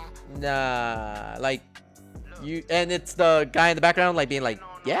 like you. And it's the guy in the background like being like,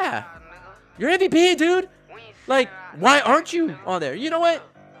 yeah, you're MVP, dude. Like, why aren't you on there? You know what?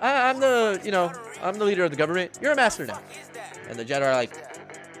 I'm the leader of the government. You're a master now. And the Jedi are like,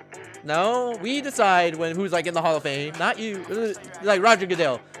 no, we decide who's like in the Hall of Fame, not you. Like Roger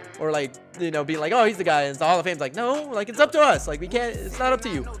Goodell, or like being like, oh, he's the guy. And the Hall of Fame's like, no, like it's up to us. Like we can't. It's not up to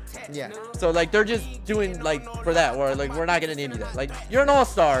you. Yeah. So like they're just doing like for that, or like we're not gonna name you that. Like you're an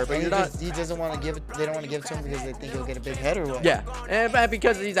all-star, but you're not. He doesn't want to give it. They don't want to give it to him because they think he'll get a big head or what? Yeah, and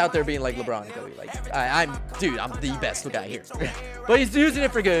because he's out there being like LeBron, like I'm the best guy here. But he's using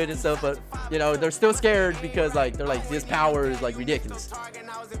it for good and stuff. But they're still scared because like they're like his power is like ridiculous.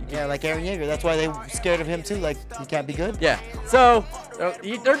 Yeah, like Eren Yeager. That's why they're scared of him too. Like he can't be good. Yeah. So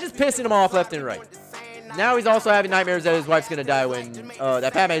they're just pissing him off left and right. now he's also having nightmares that his wife's gonna die when,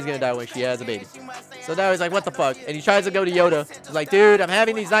 that Padme's gonna die when she has a baby. So now he's like, what the fuck? And he tries to go to Yoda. He's like, dude, I'm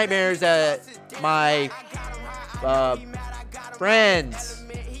having these nightmares that my friends,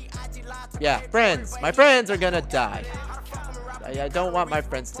 my friends are gonna die. I don't want my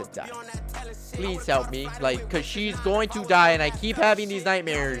friends to die. Please help me, like, cause she's going to die, and I keep having these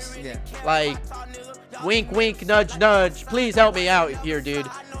nightmares. Yeah. Like, wink, wink, nudge, nudge. Please help me out here, dude.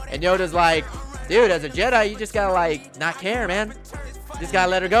 And Yoda's like, dude, as a Jedi, you just gotta like not care, man. You just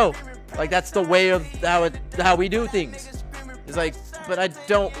gotta let her go. Like that's the way of how we do things. It's like, but I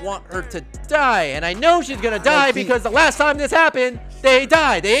don't want her to die, and I know she's gonna die because the last time this happened, they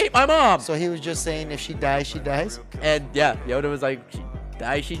died. They ate my mom. So he was just saying, if she dies, she dies. And yeah, Yoda was like,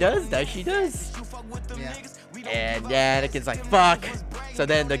 die she does, die she does. Yeah. And yeah, Anakin's like, fuck. So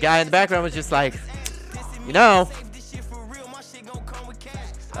then the guy in the background was just like, you know,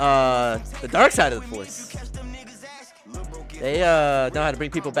 the dark side of the Force, they know how to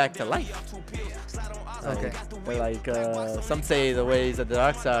bring people back to life. Okay. But like, some say the ways of the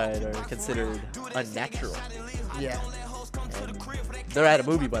dark side are considered unnatural. Yeah. And they're at a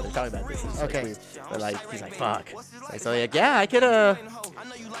movie while they're talking about this. It's Okay. like weird. But like, he's like, fuck. Like, so like, yeah, I could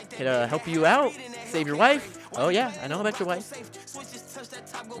help you out, save your wife. Oh yeah, I know about your wife. Like,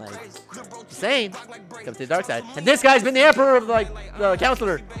 same. Come to the dark side. And this guy's been the emperor of like the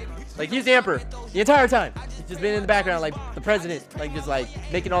counselor. Like he's the emperor the entire time. He's just been in the background, like the president, like just like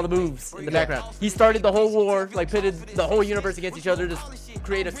making all the moves in the background. He started the whole war, like pitted the whole universe against each other to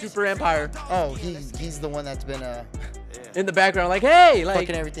create a super empire. Oh, he's the one that's been in the background, like, hey, like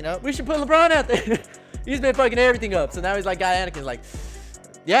fucking everything up. we should put LeBron out there. He's been fucking everything up. So now he's like, guy Anakin's like,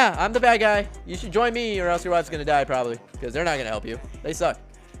 yeah, I'm the bad guy. You should join me, or else your wife's gonna die probably, because they're not gonna help you. They suck.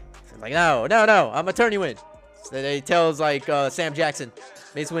 So I'm like, no, I'm gonna turn you in. So then he tells like Sam Jackson,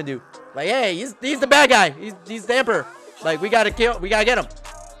 Mace Windu, like, hey, he's the bad guy. He's the emperor. Like, we gotta get him.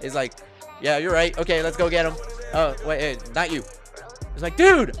 He's like, yeah, you're right. Okay, let's go get him. Oh, wait, hey, not you. He's like,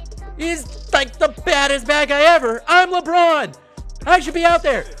 dude, he's like the baddest bad guy ever. I'm LeBron. I should be out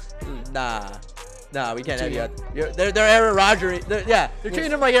there. Nah, we can't have you out. They're Aaron Rodgers. They're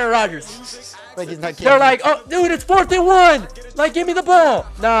treating him like Aaron Rodgers. Like he's not. They're like, oh, dude, it's 4th and 1. Like, give me the ball.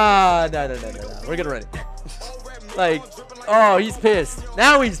 Nah. We're gonna run it. Like, oh, he's pissed.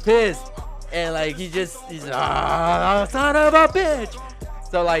 Now he's pissed. And like, he's son of a bitch.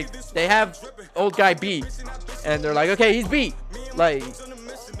 So like, they have old guy beat, and they're like, okay, he's beat. Like,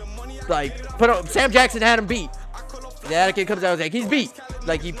 Sam Jackson had him beat. The Anakin comes out and like, he's beat.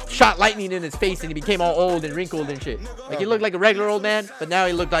 Like, he shot lightning in his face and he became all old and wrinkled and shit. Like, he looked like a regular old man, but now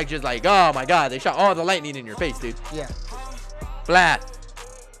he looked like just like, oh my god, they shot all the lightning in your face, dude. Yeah. Flat.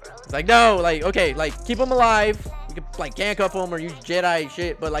 It's like, no, like, okay, like, keep him alive. You can like handcuff him or use Jedi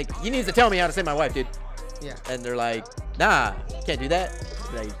shit, but like, he needs to tell me how to save my wife, dude. Yeah. And they're like, nah, can't do that.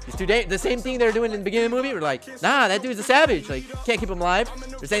 Like, it's too the same thing they're doing in the beginning of the movie. We're like, nah, that dude's a savage. Like, can't keep him alive.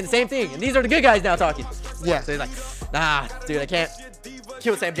 They're saying the same thing, and these are the good guys now talking. Yeah. So he's like, nah, dude, I can't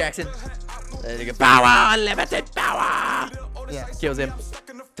kill Sam Jackson. And they go, power, unlimited power. Yeah. Kills him.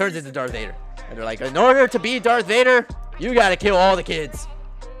 Turns into Darth Vader. And they're like, in order to be Darth Vader, you gotta kill all the kids.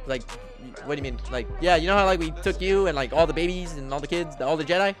 Like, what do you mean? Like, yeah, you know how like we took you and like all the babies and all the kids, all the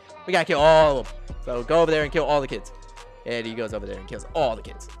Jedi? We gotta kill all of them. So go over there and kill all the kids. And he goes over there and kills all the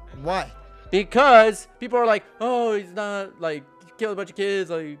kids. Why? Because people are like, oh, he's not like, kill a bunch of kids,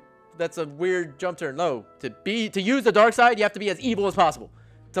 like that's a weird jump turn. No, to use the dark side, you have to be as evil as possible.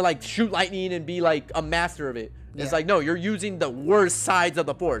 To like shoot lightning and be like a master of it. Yeah. It's like, no, you're using the worst sides of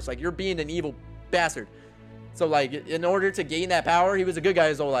the Force. Like, you're being an evil bastard. So like, in order to gain that power, he was a good guy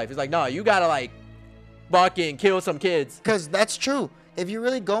his whole life. He's like, no, you gotta like fucking kill some kids. Because that's true. If you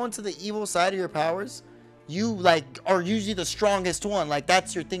really go into the evil side of your powers, you like are usually the strongest one. Like,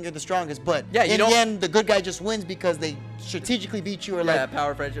 that's your thing, you're the strongest. But yeah, in the end, the good guy just wins because they strategically beat you, or like, yeah,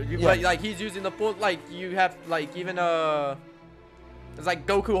 power friendship. But like, he's using the full, like, you have like, even it's like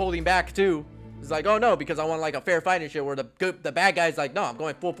Goku holding back too. It's like, oh no, because I want like a fair fight and shit, where the bad guy's like, no, I'm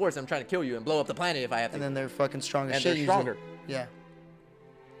going full force, I'm trying to kill you and blow up the planet if I have to. And then they're fucking strong as and shit. they're stronger. Yeah.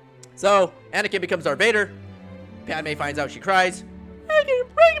 So Anakin becomes Darth Vader. Padme finds out, she cries. Anakin,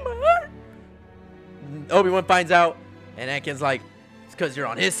 breaking my heart. Obi-Wan finds out, and Anakin's like, it's because you're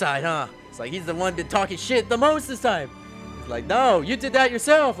on his side, huh? It's like, he's the one been talking shit the most this time. He's like, no, you did that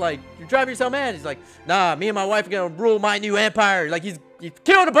yourself. Like, you're driving yourself mad. He's like, nah, me and my wife are gonna rule my new empire. Like, he's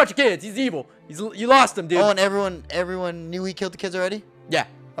killed a bunch of kids. He's evil. You lost him, dude. Oh, and everyone knew he killed the kids already? Yeah.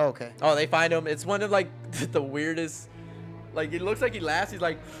 Oh, okay. Oh, they find him. It's one of like the weirdest. Like, it looks like he laughs. He's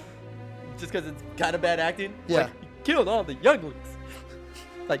like, just because it's kind of bad acting. Yeah. Like, he killed all the younglings.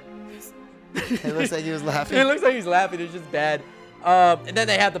 Like, It looks like he was laughing. It looks like he's laughing. It's just bad. And then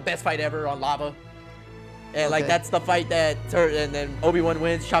they have the best fight ever on lava. And like that's the fight that and then Obi-Wan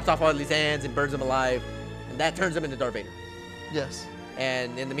wins, chops off all his hands and burns him alive, and that turns him into Darth Vader. Yes.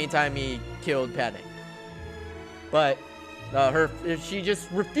 And in the meantime, he killed Padme. But she just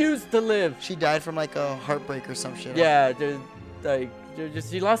refused to live. She died from like a heartbreak or some shit. Yeah,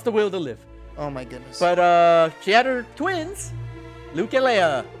 she lost the will to live. Oh my goodness. But she had her twins, Luke and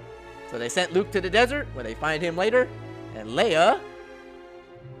Leia. So they sent Luke to the desert, where they find him later, and Leia.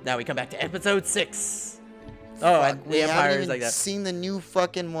 Now we come back to episode 6. Oh, and the Empire is like that. Seen the new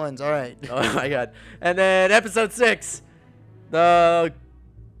fucking ones. All right. Oh my god. And then episode 6, the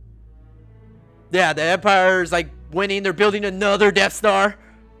Empire's like winning. They're building another Death Star.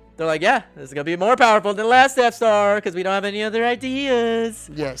 They're like, yeah, this is gonna be more powerful than the last Death Star because we don't have any other ideas.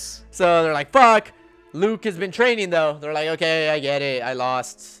 Yes. So they're like, fuck. Luke has been training though. They're like, okay, I get it. I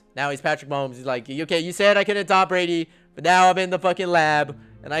lost. Now he's Patrick Mahomes. He's like, okay, you said I couldn't top Brady, but now I'm in the fucking lab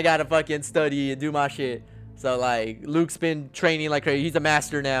and I gotta fucking study and do my shit. So like Luke's been training like crazy. He's a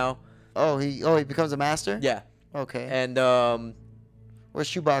master now. Oh, he becomes a master? Yeah. Okay. And where's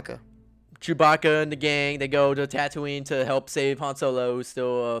Chewbacca? Chewbacca and the gang, they go to Tatooine to help save Han Solo, who's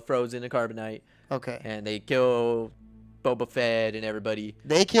still frozen in carbonite. Okay. And they kill Boba Fett and everybody.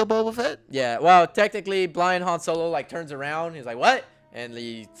 They kill Boba Fett? Yeah. Well, technically, blind Han Solo like turns around. He's like, what? And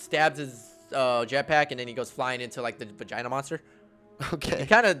he stabs his jetpack, and then he goes flying into like the vagina monster. Okay. He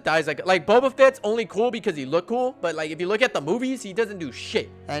kind of dies like Boba Fett's only cool because he looked cool, but like if you look at the movies, he doesn't do shit.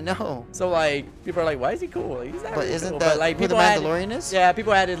 I know. So like people are like, why is he cool? Like, he's not but really isn't cool. that but, like, who the Mandalorian is? Yeah,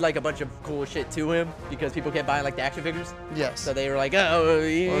 people added like a bunch of cool shit to him because people kept buying like the action figures. Yes. So they were like, oh,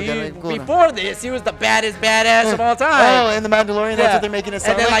 cool before this, he was the baddest badass of all time. Oh, and the Mandalorian, that's what they're making it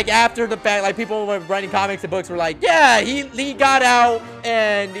sound And then like after the fact, like people were writing comics and books were like, yeah, he got out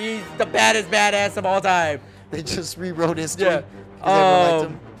and he's the baddest badass of all time. They just rewrote history. Yeah.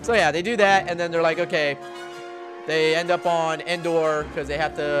 Liked him. So yeah, they do that, and then they're like, okay, they end up on Endor because they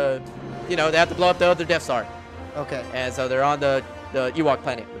have to, they have to blow up the other Death Star. Okay. And so they're on the Ewok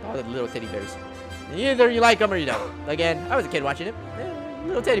planet with all the little teddy bears. And either you like them or you don't. Again, I was a kid watching it.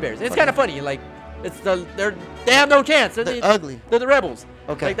 Little teddy bears. It's kind of funny. Like, they have no chance. They're ugly. They're the rebels.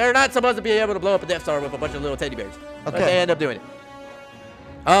 Okay. Like they're not supposed to be able to blow up a Death Star with a bunch of little teddy bears. Okay. But they end up doing it.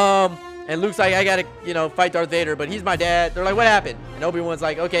 And Luke's like, I gotta, fight Darth Vader, but he's my dad. They're like, what happened? And Obi-Wan's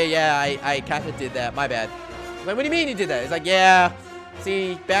like, okay, yeah, I kind of did that. My bad. I'm like, what do you mean you did that? He's like, yeah.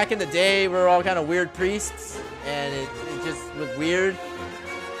 See, back in the day, we were all kind of weird priests, and it just was weird.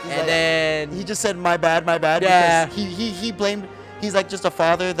 Then he just said, my bad, yeah. because he blamed. He's like just a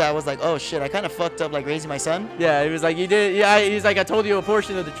father that was like, oh shit, I kind of fucked up like raising my son. Yeah, he was like, you did. Yeah, he's like, I told you a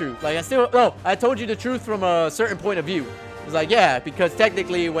portion of the truth. Like, I told you the truth from a certain point of view. He's like, yeah, because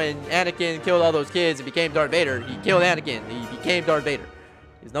technically when Anakin killed all those kids and became Darth Vader, he killed Anakin. He became Darth Vader.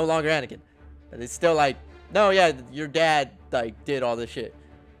 He's no longer Anakin. And it's still like, no, yeah, your dad like did all this shit.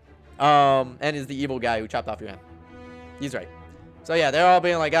 And is the evil guy who chopped off your hand. He's right. So yeah, they're all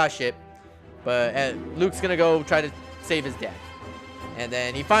being like, ah, shit. But Luke's gonna go try to save his dad. And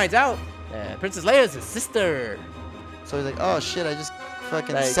then he finds out that Princess Leia is his sister. So he's like, oh shit, I just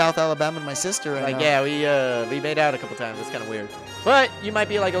fucking like, South Alabama my sister right now. Yeah, we made out a couple times. That's kind of weird. But you might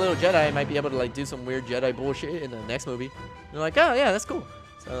be like a little Jedi. You might be able to like do some weird Jedi bullshit in the next movie. And they're like, oh yeah, that's cool.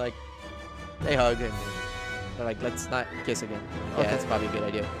 So like, they hug and they're like, let's not kiss again. Yeah, that's probably a good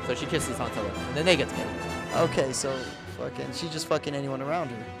idea. So she kisses Han Solo, and then they get together. Okay, so she's just fucking anyone around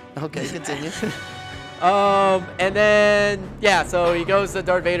her. Okay, continue. And then yeah, so he goes to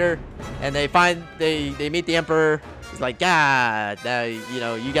Darth Vader, and they meet the Emperor. He's like, God,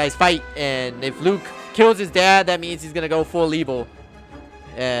 you guys fight, and if Luke kills his dad, that means he's gonna go full evil,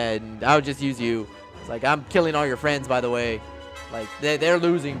 and I'll just use you. It's like, I'm killing all your friends, by the way. Like they're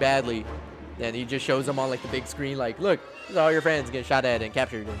losing badly, and he just shows them on like the big screen, like, look, these are all your friends getting shot at and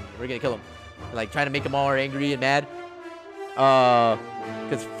captured, and we're gonna kill them. And, like trying to make them all angry and mad.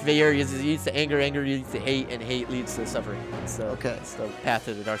 Because fear leads to anger leads to hate, and hate leads to suffering. So it's the path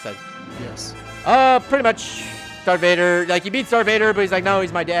to the dark side. Yes. Pretty much. Darth Vader, like, he beats Darth Vader, but he's like, no,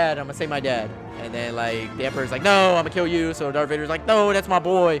 he's my dad. I'm gonna say my dad. And then, like, the Emperor's like, no, I'm gonna kill you. So Darth Vader's like, no, that's my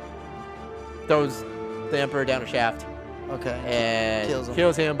boy. Throws the Emperor down a shaft. Okay. And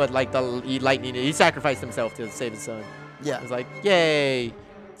kills him, but, like, he sacrificed himself to save his son. Yeah. It's like, yay.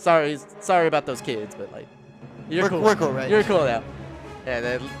 Sorry about those kids, but, like, you're cool. We're cool, right? You're cool now. And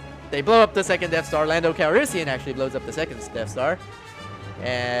then they blow up the second Death Star. Lando Calrissian actually blows up the second Death Star.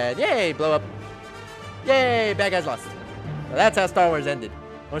 And, yay, blow up. Yay, bad guys lost. So that's how Star Wars ended.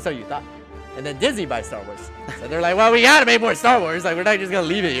 Or so you thought. And then Disney buys Star Wars. So they're like, well, we gotta make more Star Wars. Like, we're not just gonna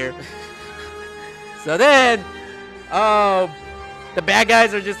leave it here. So then, the bad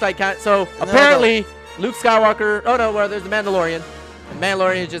guys are just like so apparently Luke Skywalker. Oh no, well there's the Mandalorian. The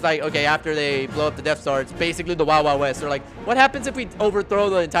Mandalorian is just like, okay, after they blow up the Death Star, it's basically the Wild Wild West. They're like, what happens if we overthrow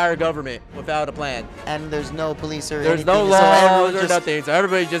the entire government without a plan? And there's no police or there's anything. no laws or nothing. So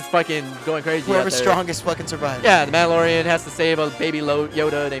everybody's just fucking going crazy. Whoever's strongest fucking survives. Yeah, the Mandalorian has to save a baby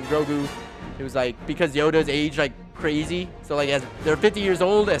Yoda named Grogu. It was like, because Yoda's aged like crazy. So like as they're 50 years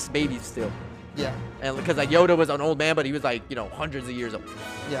old as babies still. Yeah. And because like Yoda was an old man, but he was like, you know, hundreds of years old.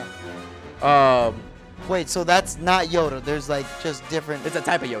 Yeah. Wait, so that's not Yoda. There's like just different. It's a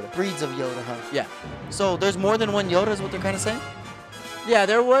type of Yoda. Breeds of Yoda, huh? Yeah. So there's more than one Yoda, is what they're kind of saying? Yeah,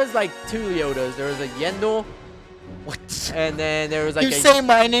 there was like 2 Yodas. There was a Yendel. What? And then there was like You say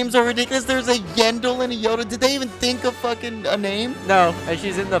my names are ridiculous? There's a Yendel and a Yoda. Did they even think of fucking a name? No, and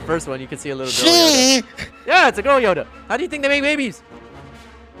she's in the first one. You can see a little girl She? Yoda. Yeah, it's a girl Yoda. How do you think they make babies?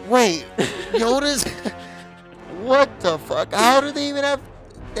 Wait, Yoda's? What the fuck? How do they even have?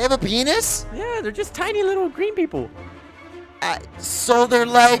 They have a penis? Yeah, they're just tiny little green people. So they're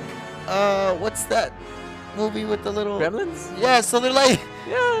like, what's that movie with the little Gremlins? Yeah, so they're like,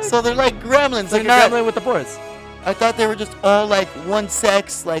 Yeah. so they're like gremlins. It's like they're a not. gremlin with the force. I thought they were just all like one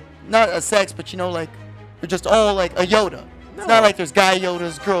sex, like not a sex, but you know, like they're just all like a Yoda. It's not like there's guy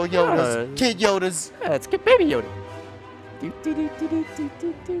Yodas, girl Yodas, kid Yodas. Yeah, it's kid baby Yoda.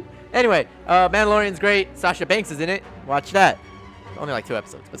 Anyway, Mandalorian's great. Sasha Banks is in it. Watch that. Only like 2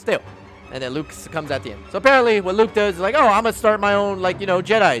 episodes, but still. And then Luke comes at the end. So apparently what Luke does is like, oh, I'm going to start my own, like, you know,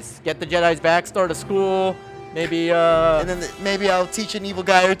 Jedis. Get the Jedis back, start a school. Maybe, and then maybe I'll teach an evil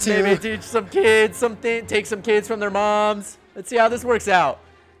guy or two. Maybe teach some kids something. Take some kids from their moms. Let's see how this works out.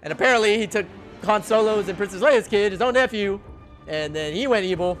 And apparently he took Han Solo's and Princess Leia's kid, his own nephew. And then he went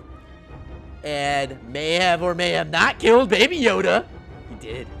evil. And may have or may have not killed Baby Yoda. He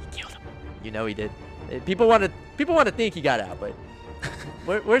did. He killed him. You know he did. People want to think he got out, but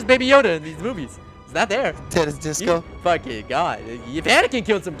where's Baby Yoda in these movies? He's not there. Dead as disco. Fucking God. If Anakin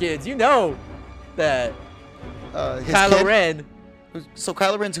killed some kids, you know that Kylo Ren. So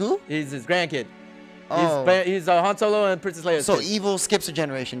Kylo Ren's who? He's his grandkid. Oh. He's Han Solo and Princess Leia. So evil skips a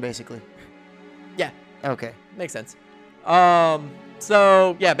generation, basically. Yeah. Okay. Makes sense.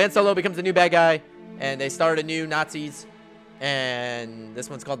 So yeah, Ben Solo becomes a new bad guy, and they start a new Nazis, and this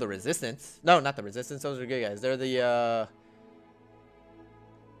one's called the Resistance. No, not the Resistance. Those are good guys. They're the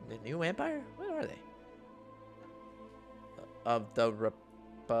New Empire. What are they?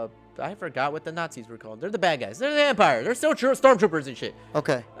 I forgot what the Nazis were called. They're the bad guys. They're the Empire. They're still stormtroopers and shit.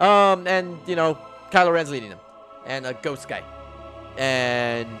 Okay. And you know, Kylo Ren's leading them, and a ghost guy,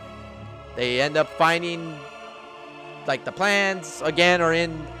 and they end up finding like the plans again are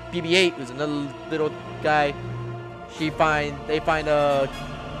in BB-8, who's another little guy. They find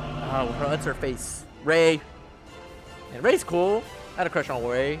what's her face? Rey. And Rey's cool. I had a crush on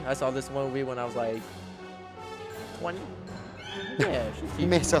Rey. I saw this movie when I was like 20. Yeah, she's cute. You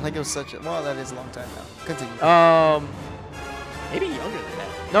made it sound like it was such a well, that is a long time now. Continue. Maybe younger than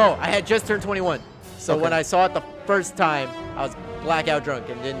that. No, I had just turned 21. So when I saw it the first time, I was blackout drunk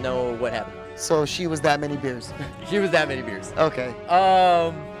and didn't know what happened. So she was that many beers. She was that many beers. Okay.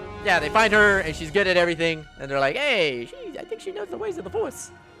 Yeah, they find her and she's good at everything, and they're like, hey, I think she knows the ways of the Force.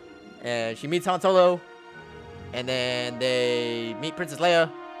 And she meets Han Solo, and then they meet Princess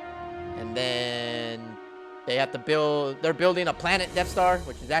Leia, and then they have to they're building a planet Death Star,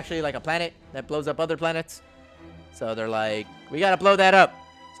 which is actually like a planet that blows up other planets. So they're like, we gotta blow that up.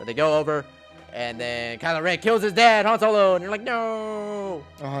 So they go over, and then Kylo Ren kills his dad, Han Solo, and you're like, no.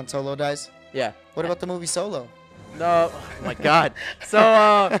 Oh, Han Solo dies? Yeah. What about the movie Solo? No, oh my God. So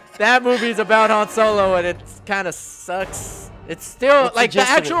that movie's about Han Solo, and it kind of sucks. It's still like the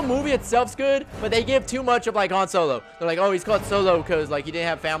actual movie itself's good, but they give too much of like Han Solo. They're like, oh, he's called Solo because like he didn't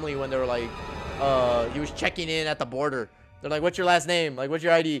have family when they were like, he was checking in at the border. They're like, what's your last name? Like, what's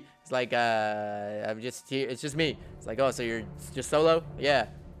your ID? It's like, I'm just here. It's just me. It's like, oh, so you're just Solo? Yeah.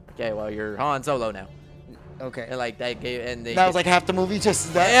 Okay, well, you're Han Solo now. Okay. And like that gave, and that was like half the movie,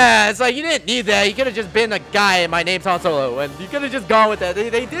 just that. Yeah, it's like you didn't need that. You could have just been a guy, and my name's Han Solo, and you could have just gone with that.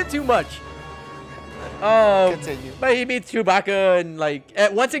 They did too much. Continue. But he meets Chewbacca, and like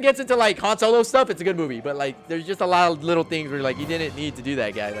once it gets into like Han Solo stuff, it's a good movie. But like, there's just a lot of little things where like you didn't need to do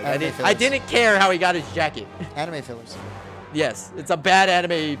that, guy. Like I didn't care how he got his jacket. Anime fillers. Yes, it's a bad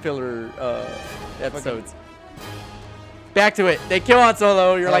anime filler episodes. Back to it. They kill Han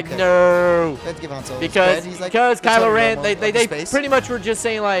Solo. You're like, no. Let's give Han Solo because Kylo Ren, they space. pretty much were just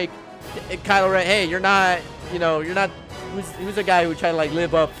saying like, Kylo Ren, hey, you're not, who's a guy who tried to like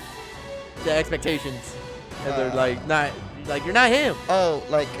live up to expectations, and they're like not, Like you're not him. Oh,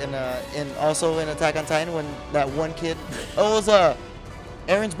 like in also in Attack on Titan when that one kid. Oh, it was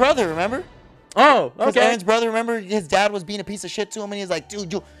Aaron's brother. Remember? Oh, Because okay. Aaron's brother, remember, his dad was being a piece of shit to him, and he's like,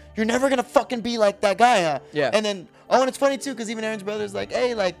 dude, you're never gonna fucking be like that guy, huh? Yeah. And then, and it's funny too, because even Aaron's brother's like,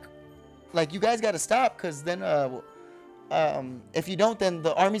 hey, like you guys gotta stop, because then, if you don't, then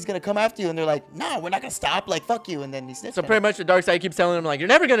the army's gonna come after you, and they're like, no, we're not gonna stop, like, fuck you, and then he snitched. So pretty much the dark side keeps telling him like, you're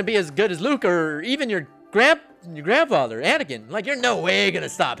never gonna be as good as Luke or even your grandfather, Anakin. Like you're no way gonna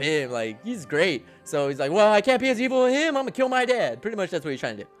stop him. Like he's great. So he's like, well, I can't be as evil as him. I'm gonna kill my dad. Pretty much that's what he's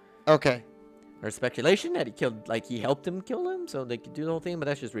trying to do. Okay. There's speculation that he helped him kill him, so they could do the whole thing, but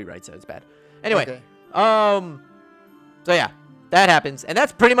that's just rewrites, so it's bad. Anyway, Okay. so yeah, that happens, and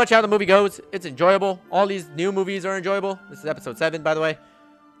that's pretty much how the movie goes. It's enjoyable. All these new movies are enjoyable. This is episode 7, by the way.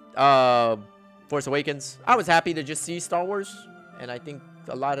 Force Awakens. I was happy to just see Star Wars, and I think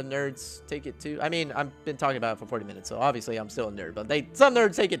a lot of nerds take it too. I mean, I've been talking about it for 40 minutes, so obviously I'm still a nerd, but some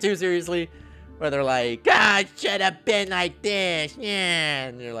nerds take it too seriously. Where they're like, God, should have been like this, yeah.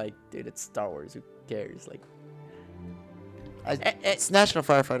 And you're like, dude, it's Star Wars. Who cares? Like, It's National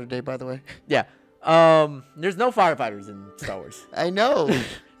Firefighter Day, by the way. yeah. There's no firefighters in Star Wars. I know. And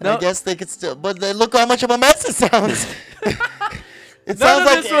No. I guess they could still, but look how much of a mess it sounds. It None sounds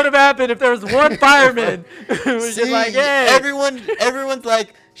of this would have happened if there was one fireman who was just like, hey. Everyone's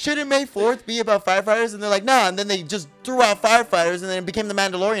like, shouldn't May 4th be about firefighters? And they're like, nah. And then they just threw out firefighters, and then it became the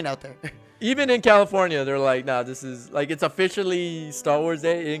Mandalorian out there. Even in California, they're like, nah, this is, like, it's officially Star Wars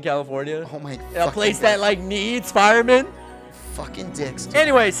Day in California. Oh my A place that, like, needs firemen. fucking dicks. Dude.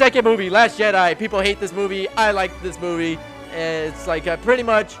 Anyway, second movie, Last Jedi. People hate this movie. I like this movie. It's, like, pretty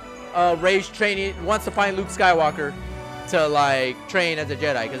much Rey's training, wants to find Luke Skywalker to, like, train as a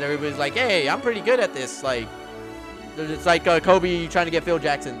Jedi. Because everybody's like, hey, I'm pretty good at this. Like, it's like Kobe trying to get Phil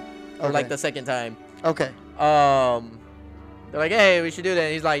Jackson for, like, the second time. Okay. They're like, hey, we should do that.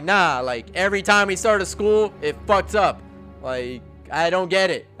 And he's like, nah, like, every time we start a school, it fucks up. Like, I don't get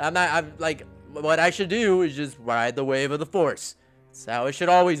it. I'm like, what I should do is just ride the wave of the Force. That's how it should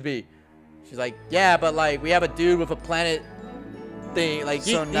always be. She's like, yeah, but, like, we have a dude with a planet thing. Like,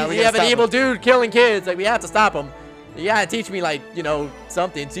 So now we you gotta have an stop evil him. dude killing kids. Like, we have to stop him. You gotta teach me, like, you know,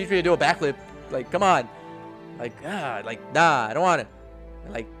 something. Teach me to do a backflip. Like, come on. Like, nah, I don't want it.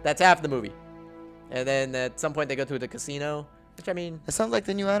 And, like, that's half the movie. And then at some point they go to the casino. Which, I mean, It sounds like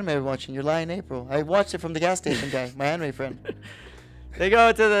the new anime we're watching. You're lying, April. I watched it from the gas station guy, my anime friend. they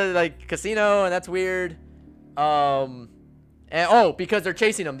go to the, like, casino, and that's weird. Because they're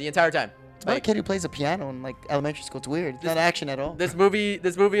chasing him the entire time. It's about a Like, kid who plays a piano in like elementary school. It's weird. It's not action at all. this movie,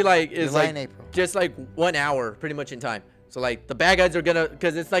 like, is, You're lying, like, April. just, like, 1 hour, pretty much in time. So, like, the bad guys are gonna,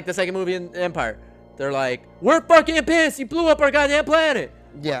 because it's, like, the second movie in Empire. They're like, we're fucking pissed. You blew up our goddamn planet.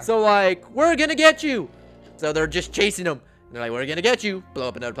 Yeah. So, like, we're gonna get you. So they're just chasing them. And they're like, we're gonna get you. Blow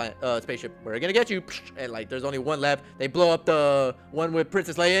up another planet, spaceship. We're gonna get you. And, like, there's only one left. They blow up the one with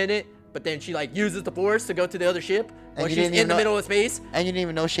Princess Leia in it. But then she, like, uses the Force to go to the other ship while she's in the middle of space. And you didn't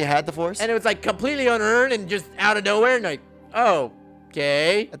even know she had the Force? And it was, like, completely unearned and just out of nowhere. And, like, oh,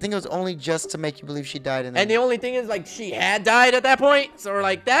 okay. I think it was only just to make you believe she died. And the only thing is, like, she had died at that point. So we're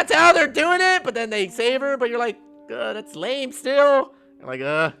like, that's how they're doing it. But then they save her. But you're like, that's lame still. I'm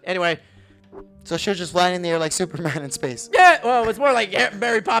like, anyway. So she was just flying in the air like Superman in space. Yeah, well, it's more like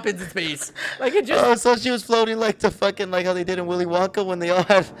Mary Poppins in space. Like, it just... Oh, so she was floating like the fucking, like how they did in Willy Wonka when they all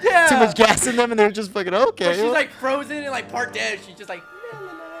had Yeah. too much gas in them and they're just fucking, okay. But she's, like, frozen and, like, part dead. She's just like,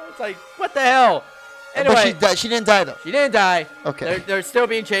 it's like, what the hell? Anyway, But she didn't die though. she didn't die. Okay. They're still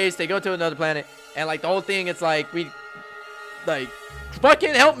being chased. They go to another planet. And, like, the whole thing, it's like,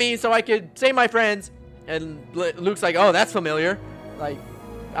 fucking help me so I could save my friends. And Luke's like, oh, that's familiar. Like,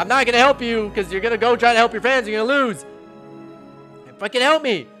 I'm not going to help you because you're going to go try to help your friends. You're going to lose. And fucking help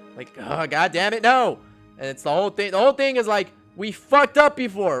me. Like, oh, God damn it, no. And it's the whole thing. The whole thing is like, we fucked up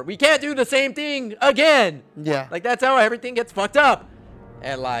before. We can't do the same thing again. Yeah. Like, that's how everything gets fucked up.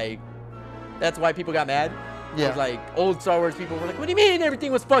 And, like, that's why people got mad. Yeah. 'Cause, like, old Star Wars people were like, what do you mean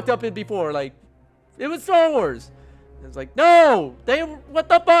everything was fucked up before? Like, it was Star Wars. And it's like, no, what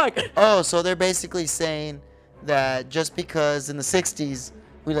the fuck? Oh, so they're basically saying that just because in the 60s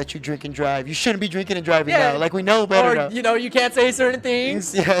we let you drink and drive, you shouldn't be drinking and driving Yeah. now. Like, we know better Or, now. you know, you can't say certain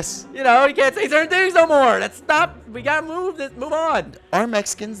things. Yes. You know, you can't say certain things no more. Let's stop. We gotta move on. Are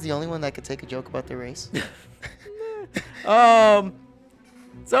Mexicans the only one that could take a joke about their race?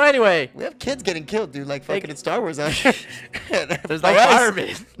 So anyway, We have kids getting killed, dude, like fucking in Star Wars out here. there's no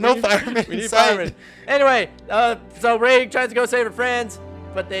firemen. No firemen We need inside. firemen. Anyway, so Rey tries to go save her friends,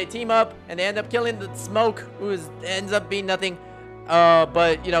 but they team up and they end up killing the Smoke, who ends up being nothing.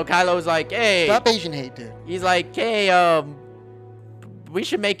 But you know, Kylo's like, hey, Stop Asian hate, dude. he's like, hey, we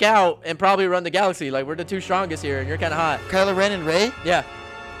should make out and probably run the galaxy. Like, we're the two strongest here, and you're kind of hot. Kylo Ren and Rey? Yeah.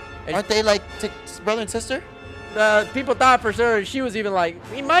 And Aren't they like brother and sister? people thought for sure she was even like,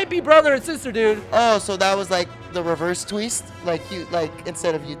 we might be brother and sister, dude. Oh, so that was like the reverse twist? Like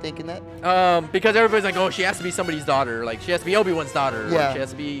instead of you thinking that? Because everybody's like, oh, she has to be somebody's daughter. Like, she has to be Obi-Wan's daughter. Yeah. Or she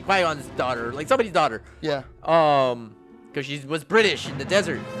has to be Qui-Gon's daughter. Like, somebody's daughter. Yeah. Because she was British in the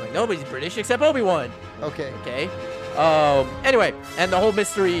desert. Like, nobody's British except Obi-Wan. Okay. Okay. Anyway, and the whole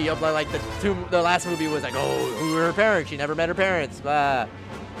mystery of like the last movie was like, oh, who were her parents? She never met her parents. Blah.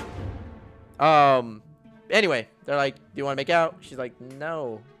 Anyway, they're like, do you want to make out? She's like,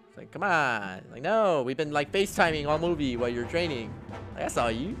 no. It's like, come on. Like, no, we've been like FaceTiming all movie while you're training. Like, I saw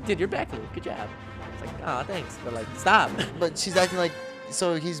you did your backflip. Good job. It's like, oh, thanks. But like, stop. But she's acting like,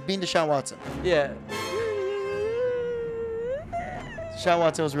 so he's being Deshaun Watson. Yeah. Deshaun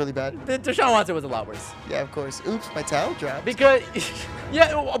Watson was really bad. Deshaun Watson was a lot worse. Yeah, of course. Oops, my towel dropped. Because,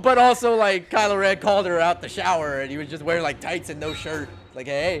 yeah, but also like Kylo Ren called her out the shower and he was just wearing like tights and no shirt. Like,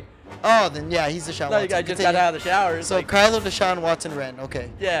 hey. Oh, then yeah, he's Deshaun Watson. Like, I just got out of the shower. It's So like, Kylo, Deshaun Watson, Ren.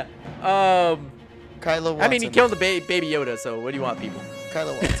 Okay. yeah. Kylo Watson. I mean, he killed the baby Yoda, so what do you want, people?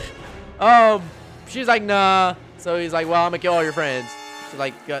 Kylo Watson. She's like, nah. So he's like, well, I'm gonna kill all your friends. She's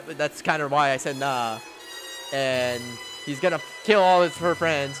like, that's kind of why I said nah. And he's gonna kill all her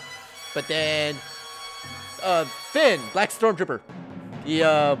friends. But then, Finn, Black Stormtrooper, he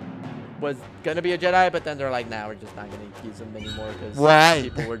was gonna be a Jedi, but then they're like, nah, we're just not gonna use him anymore because Why?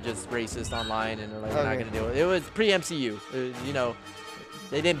 people were just racist online, and they're like, we're Okay. not gonna do it. It was pre-MCU, you know,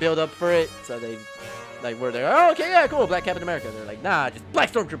 they didn't build up for it, so they like were there. Oh, okay, yeah, cool, Black Captain America. They're like, nah, just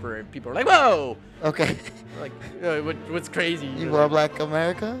Black Stormtrooper, and people are like, whoa, Okay. like, what's crazy? You love Black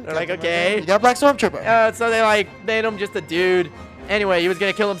America? They're like, Captain okay. America? You got Black Stormtrooper. So they like made him just a dude. Anyway, he was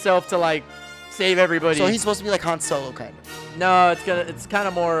gonna kill himself to like save everybody. So he's supposed to be like Han Solo, kind of. No, it's kind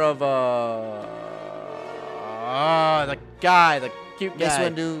of more of the guy, the cute guy. This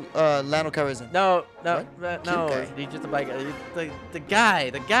one do Lando Calrissian. No, What? no, Cute guy. he's just a black guy.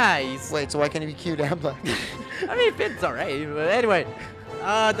 The guy. He's, Wait, so why can't he be cute and black? I mean, Finn's alright, but anyway,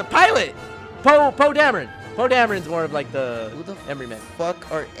 the pilot, Poe Dameron. Poe Dameron's more of like the Who the Emery man. fuck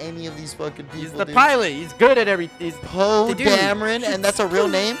are any of these fucking people? He's the dude? pilot. He's good at everything. He's Poe the dude. Dameron, and that's a real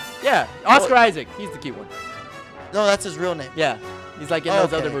name? Yeah, Oscar Isaac. He's the cute one. No, that's his real name. Yeah, he's like in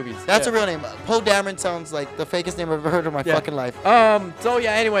those other movies. That's yeah. a real name. Poe Dameron sounds like the fakest name I've ever heard in my Yeah. fucking life. So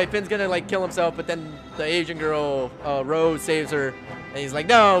yeah, anyway, Finn's gonna like kill himself, but then the Asian girl, Rose, saves her, and he's like,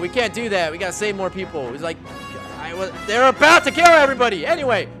 no, we can't do that. We gotta save more people. He's like, they're about to kill everybody.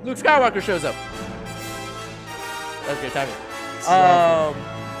 Anyway, Luke Skywalker shows up. That's great timing.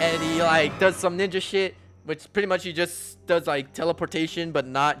 And he like does some ninja shit, which pretty much he just does like teleportation, but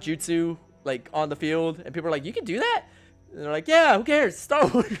not jutsu, like on the field. And people are like, you can do that? And they're like, yeah, who cares? Star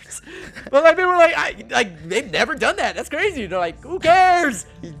Wars. But like people are like, they've never done that. That's crazy. They're like, who cares?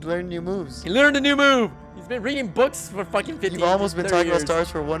 He learned new moves. He learned a new move. He's been reading books for fucking 15 You've almost been 30 talking about years. Star Wars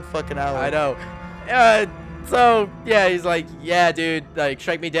for 1 fucking hour. I know. So yeah, he's like, yeah, dude, like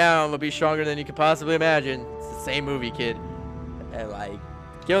strike me down. We'll be stronger than you could possibly imagine. It's the same movie, kid. And like,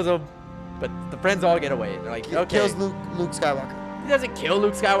 kills him, but the friends all get away. They're like, He okay. kills Luke Skywalker. He doesn't kill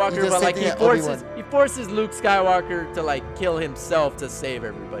Luke Skywalker, He does but same like thing he that forces Luke Skywalker to like kill himself to save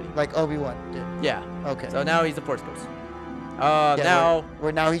everybody. Like Obi-Wan did. Yeah. Okay. So now he's a Force ghost. Yeah,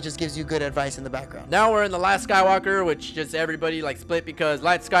 where now he just gives you good advice in the background. Now we're in the Last Skywalker, which just everybody like split because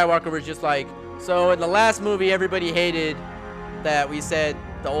Last Skywalker was just like, so in the last movie everybody hated that we said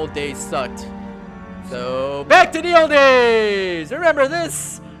the old days sucked. So back to the old days. Remember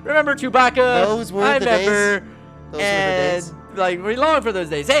this? Remember Chewbacca? Those were I the remember. days. Those were the And days. like we long for those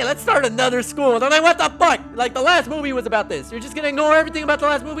days. Hey, let's start another school. And they're like, what the fuck? Like the last movie was about this. You're just gonna ignore everything about the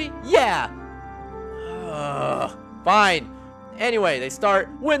last movie? Yeah. Fine. Anyway, they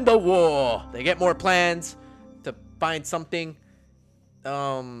win the war. They get more plans to find something.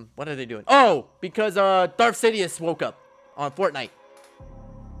 What are they doing? Oh, because Darth Sidious woke up on Fortnite.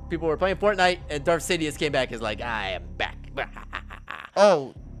 People were playing Fortnite, and Darth Sidious came back. Is like, I am back.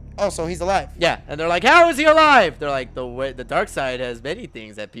 Oh, so he's alive. Yeah, and they're like, how is he alive? They're like, the dark side has many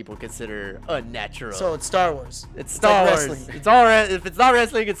things that people consider unnatural. So it's Star Wars. It's Star like Wars. wrestling. It's all right. If it's not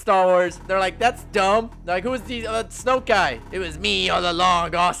wrestling, it's Star Wars. They're like, that's dumb. They're like, who was the Snoke guy? It was me all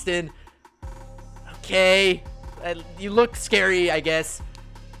along, Austin. Okay, you look scary, I guess.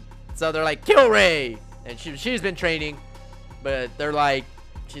 So they're like, kill Rey, and she's been training, but they're like,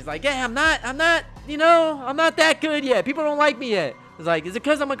 she's like, yeah, I'm not, you know, I'm not that good yet. People don't like me yet. It's like, is it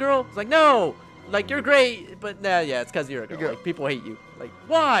because I'm a girl? It's like, no. like you're great, but nah, yeah, it's because you're a girl. Like people hate you. Like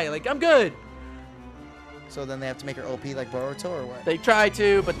why? Like I'm good. So then they have to make her OP like Boruto or what? They try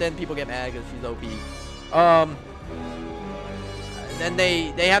to, but then people get mad because she's OP. And then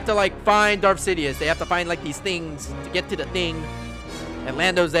they have to like find Darth Sidious. They have to find like these things to get to the thing. And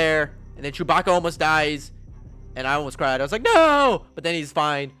Lando's there, and then Chewbacca almost dies, and I almost cried. I was like, no, but then he's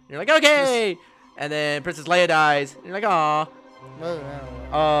fine. And you're like, okay. And then Princess Leia dies, and you're like, aw.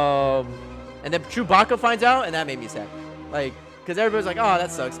 And then Chewbacca finds out, and that made me sad. Like, because everybody's like, oh, that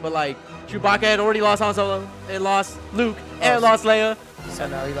sucks. But like, Chewbacca had already lost Han Solo, and lost Luke, and lost Leia. So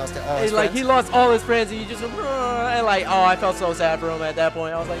now he lost all his friends? He lost all his friends, and he just, and like, oh, I felt so sad for him at that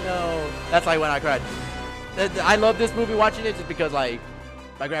point. I was like, no. That's like when I cried. I love this movie watching it just because, like,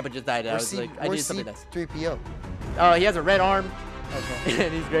 my grandpa just died. And I was like, I need something nice. 3PO. He has a red arm. Okay.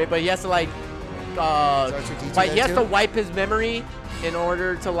 And he's great, but he has to, like, he has to wipe his memory in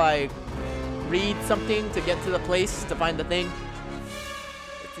order to, like, read something to get to the place to find the thing.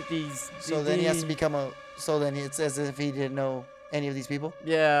 Then he has to become a. So then it's as if he didn't know any of these people?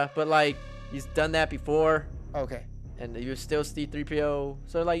 Yeah, but, like, he's done that before. Okay. And he was still C-3PO.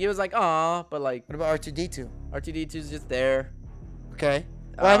 So, like, he was like, aw, but, like... What about R2-D2? R2-D2's just there. Okay.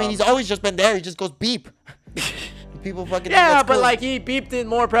 Well, I mean, he's always just been there. He just goes beep. People fucking... Yeah, but, cool. Like, he beeped in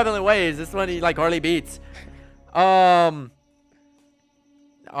more prevalent ways. This one he, like, hardly beats. Yeah,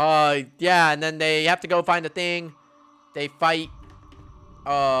 and then they have to go find the thing. They fight.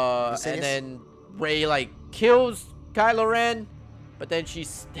 And then Rey, like, kills Kylo Ren. But then she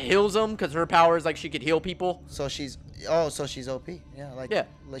heals him because her power is like she could heal people. So she's OP. Yeah, like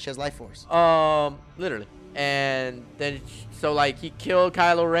she has life force. Literally. And then so like he killed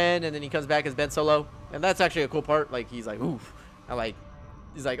Kylo Ren and then he comes back as Ben Solo. And that's actually a cool part. Like he's like, oof. And like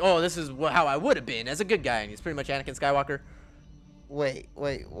he's like, oh, this is how I would have been as a good guy. And he's pretty much Anakin Skywalker. Wait,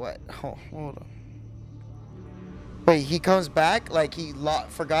 what? Oh, hold on. Wait, he comes back like he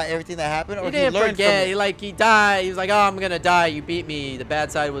forgot everything that happened, or he didn't learned forget. From it? He died. He was like, "Oh, I'm gonna die. You beat me. The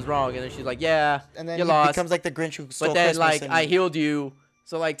bad side was wrong." And then she's like, "Yeah, and then you he lost." becomes like the Grinch who stole But then, Christmas like, I healed you,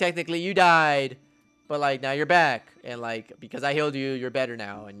 so like technically you died, but like now you're back, and like because I healed you, you're better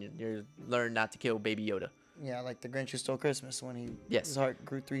now, and you learn not to kill Baby Yoda. Yeah, like the Grinch who stole Christmas when his heart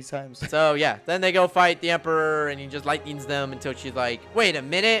grew 3 times. So yeah, then they go fight the Emperor, and he just lightnings them until she's like, "Wait a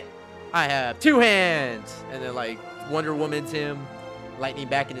minute, I have 2 hands," and then like Wonder Woman's him. Lightning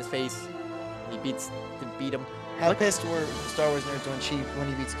back in his face. He beat him. How pissed were Star Wars nerds when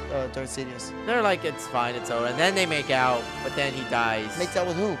he beats Darth Sidious? They're like, it's fine, it's over. And then they make out, but then he dies. Makes out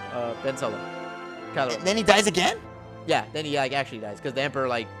with who? Ben Solo. Kylo. And then he dies again? Yeah, then he like actually dies because the Emperor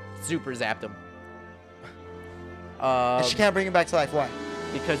like super zapped him. And she can't bring him back to life. Why?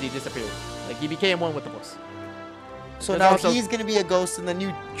 Because he disappeared. Like he became one with the Force. So now he's gonna be a ghost in the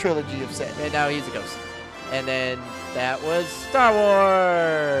new trilogy of Sith. And now he's a ghost. And then that was Star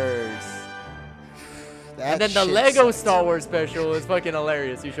Wars. And then the Lego Star Wars special is fucking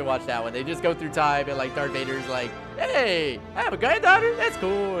hilarious. You should watch that one. They just go through time and like Darth Vader's like, hey, I have a granddaughter? That's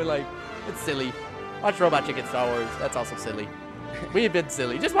cool. And, like, it's silly. Watch Robot Chicken Star Wars. That's also silly. We've been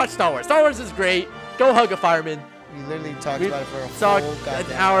silly. Just watch Star Wars. Star Wars is great. Go hug a fireman. We literally talked about it for a whole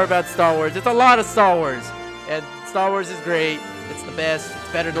an hour about Star Wars. It's a lot of Star Wars. And Star Wars is great. It's the best.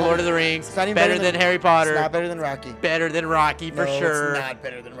 It's better than Lord of the Rings. It's better than Harry Potter. It's not better than Rocky. Better than Rocky for sure. It's not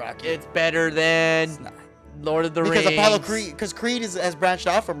better than Rocky. It's better than Lord of the Rings. Because Apollo Creed, because Creed has branched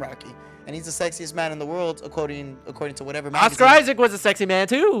off from Rocky, and he's the sexiest man in the world according to whatever magazine. Oscar Isaac was a sexy man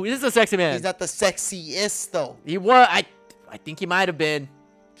too. He's a sexy man. He's not the sexiest though. He was. I think he might have been.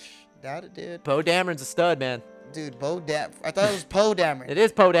 Doubt it, dude. Poe Dameron's a stud, man. Dude, I thought it was Poe Dameron. It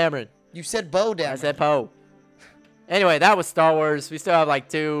is Poe Dameron. You said Bo Dameron. I said Poe. Anyway, that was Star Wars. We still have like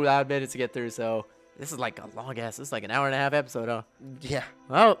 2 odd minutes to get through, so this is like a long ass. This is like an hour and a half episode, huh? Yeah.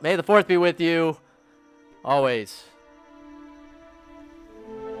 Well, may the 4th be with you. Always.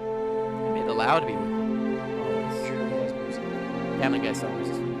 And may the loud be with you. Always. Family Guy Star Wars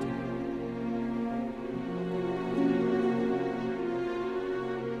is sweet.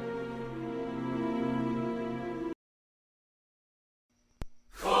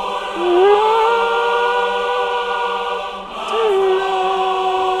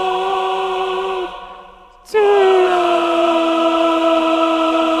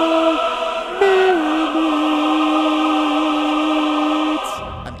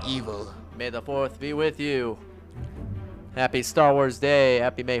 The 4th be with you. Happy Star Wars Day.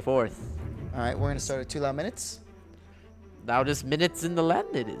 Happy May 4th. All right, we're going to start at 2 loud minutes. Loudest minutes in the land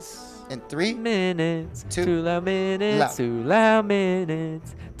it is. In 3 minutes, 2 too loud minutes, loud. too loud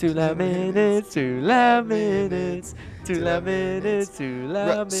minutes, too loud minutes, too loud minutes, too loud minutes, too loud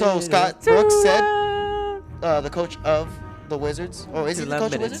minutes. So Scott Brooks said, the coach of the Wizards, or is he the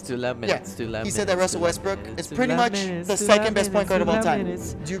coach of Wizards? Too loud minutes, too loud He minutes. said that Russell Westbrook is pretty much the second best point guard of all time.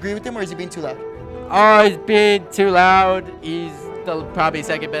 Do you agree with him, or is he being too loud? Oh, he's being too loud. He's the probably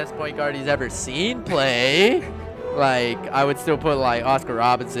second best point guard he's ever seen play. Like, I would still put like Oscar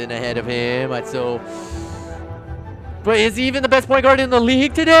Robinson ahead of him. I'd still. But is he even the best point guard in the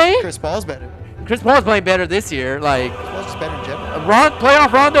league today? Chris Paul's better. Chris Paul's playing better this year. Like, Chris Paul's just better in general.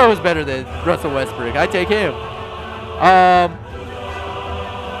 Playoff Rondo is better than Russell Westbrook. I take him.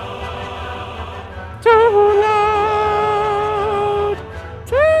 Too loud.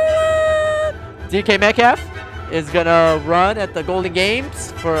 DK Metcalf is gonna run at the Golden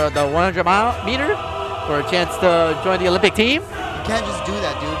Games for the 100-mile meter for a chance to join the Olympic team. You can't just do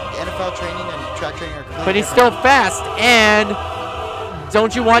that, dude. NFL training and track training are completely But he's different. still fast. And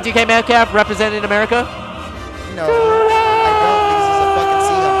don't you want DK Metcalf representing America? No, I don't, because he's a fucking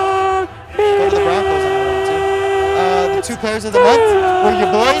Seahawk. Go to the Broncos if you want to. The 2 players of the month were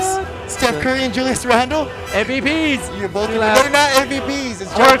your boys, Steph Curry and Julius Randle. MVPs. You're both. They're not MVPs.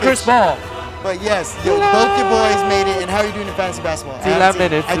 It's Or Chris Paul. But yes, both your boys made it. And how are you doing in fantasy basketball? 11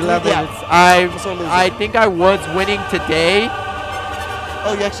 minutes. 11 minutes. I think I was winning today.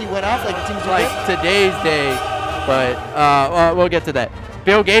 Oh, you actually went off like the team's Like today's day, but we'll get to that.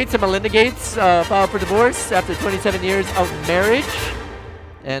 Bill Gates and Melinda Gates filed for divorce after 27 years of marriage,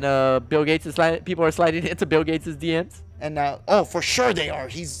 and Bill Gates is people are sliding into Bill Gates' DMs. And now, oh, for sure they are.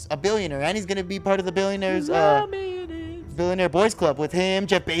 He's a billionaire, and he's gonna be part of the billionaires. Billionaire Boys Club with him,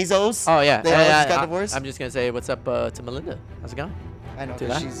 Jeff Bezos. Oh yeah, They all just got divorced. I'm just gonna say what's up to Melinda. How's it going? I know,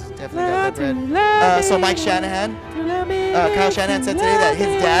 because she's definitely got that bread. So Mike Shanahan, Kyle Shanahan said today that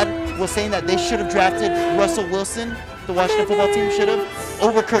his dad was saying that they should have drafted Russell Wilson, the Washington football team should have,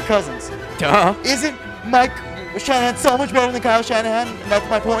 over Kirk Cousins. Duh. Isn't Mike Shanahan so much better than Kyle Shanahan? And that's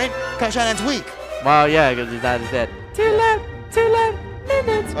my point. Kyle Shanahan's weak. Well, yeah, because he's not his dad. Too loud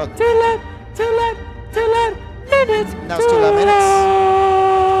minutes. Oh. Too loud minutes. Now it's 2 loud minutes.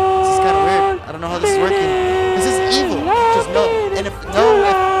 This is kind of weird. I don't know how this is working. This is evil. Just know. And if we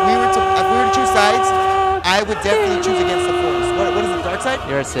were to choose sides, I would definitely choose against the Force. What is the dark side?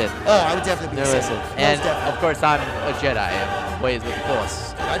 You're a Sith. Oh, I would definitely be You're a a Sith. Sith. And of course, I'm a Jedi. And ways with the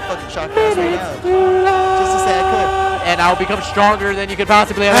Force. I'd fucking shock your ass right now. Just to say I could. And I'll become stronger than you could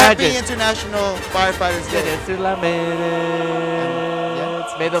possibly Happy imagine. International Firefighters Day. Minutes, too loud minutes.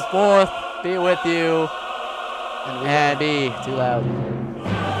 May the 4th be with you. And be too loud.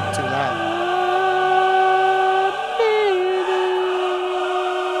 Too loud.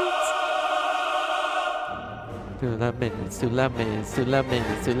 Too loud minutes, too loud minutes, too loud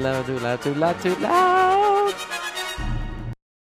minutes, too loud, too loud, too loud, too loud.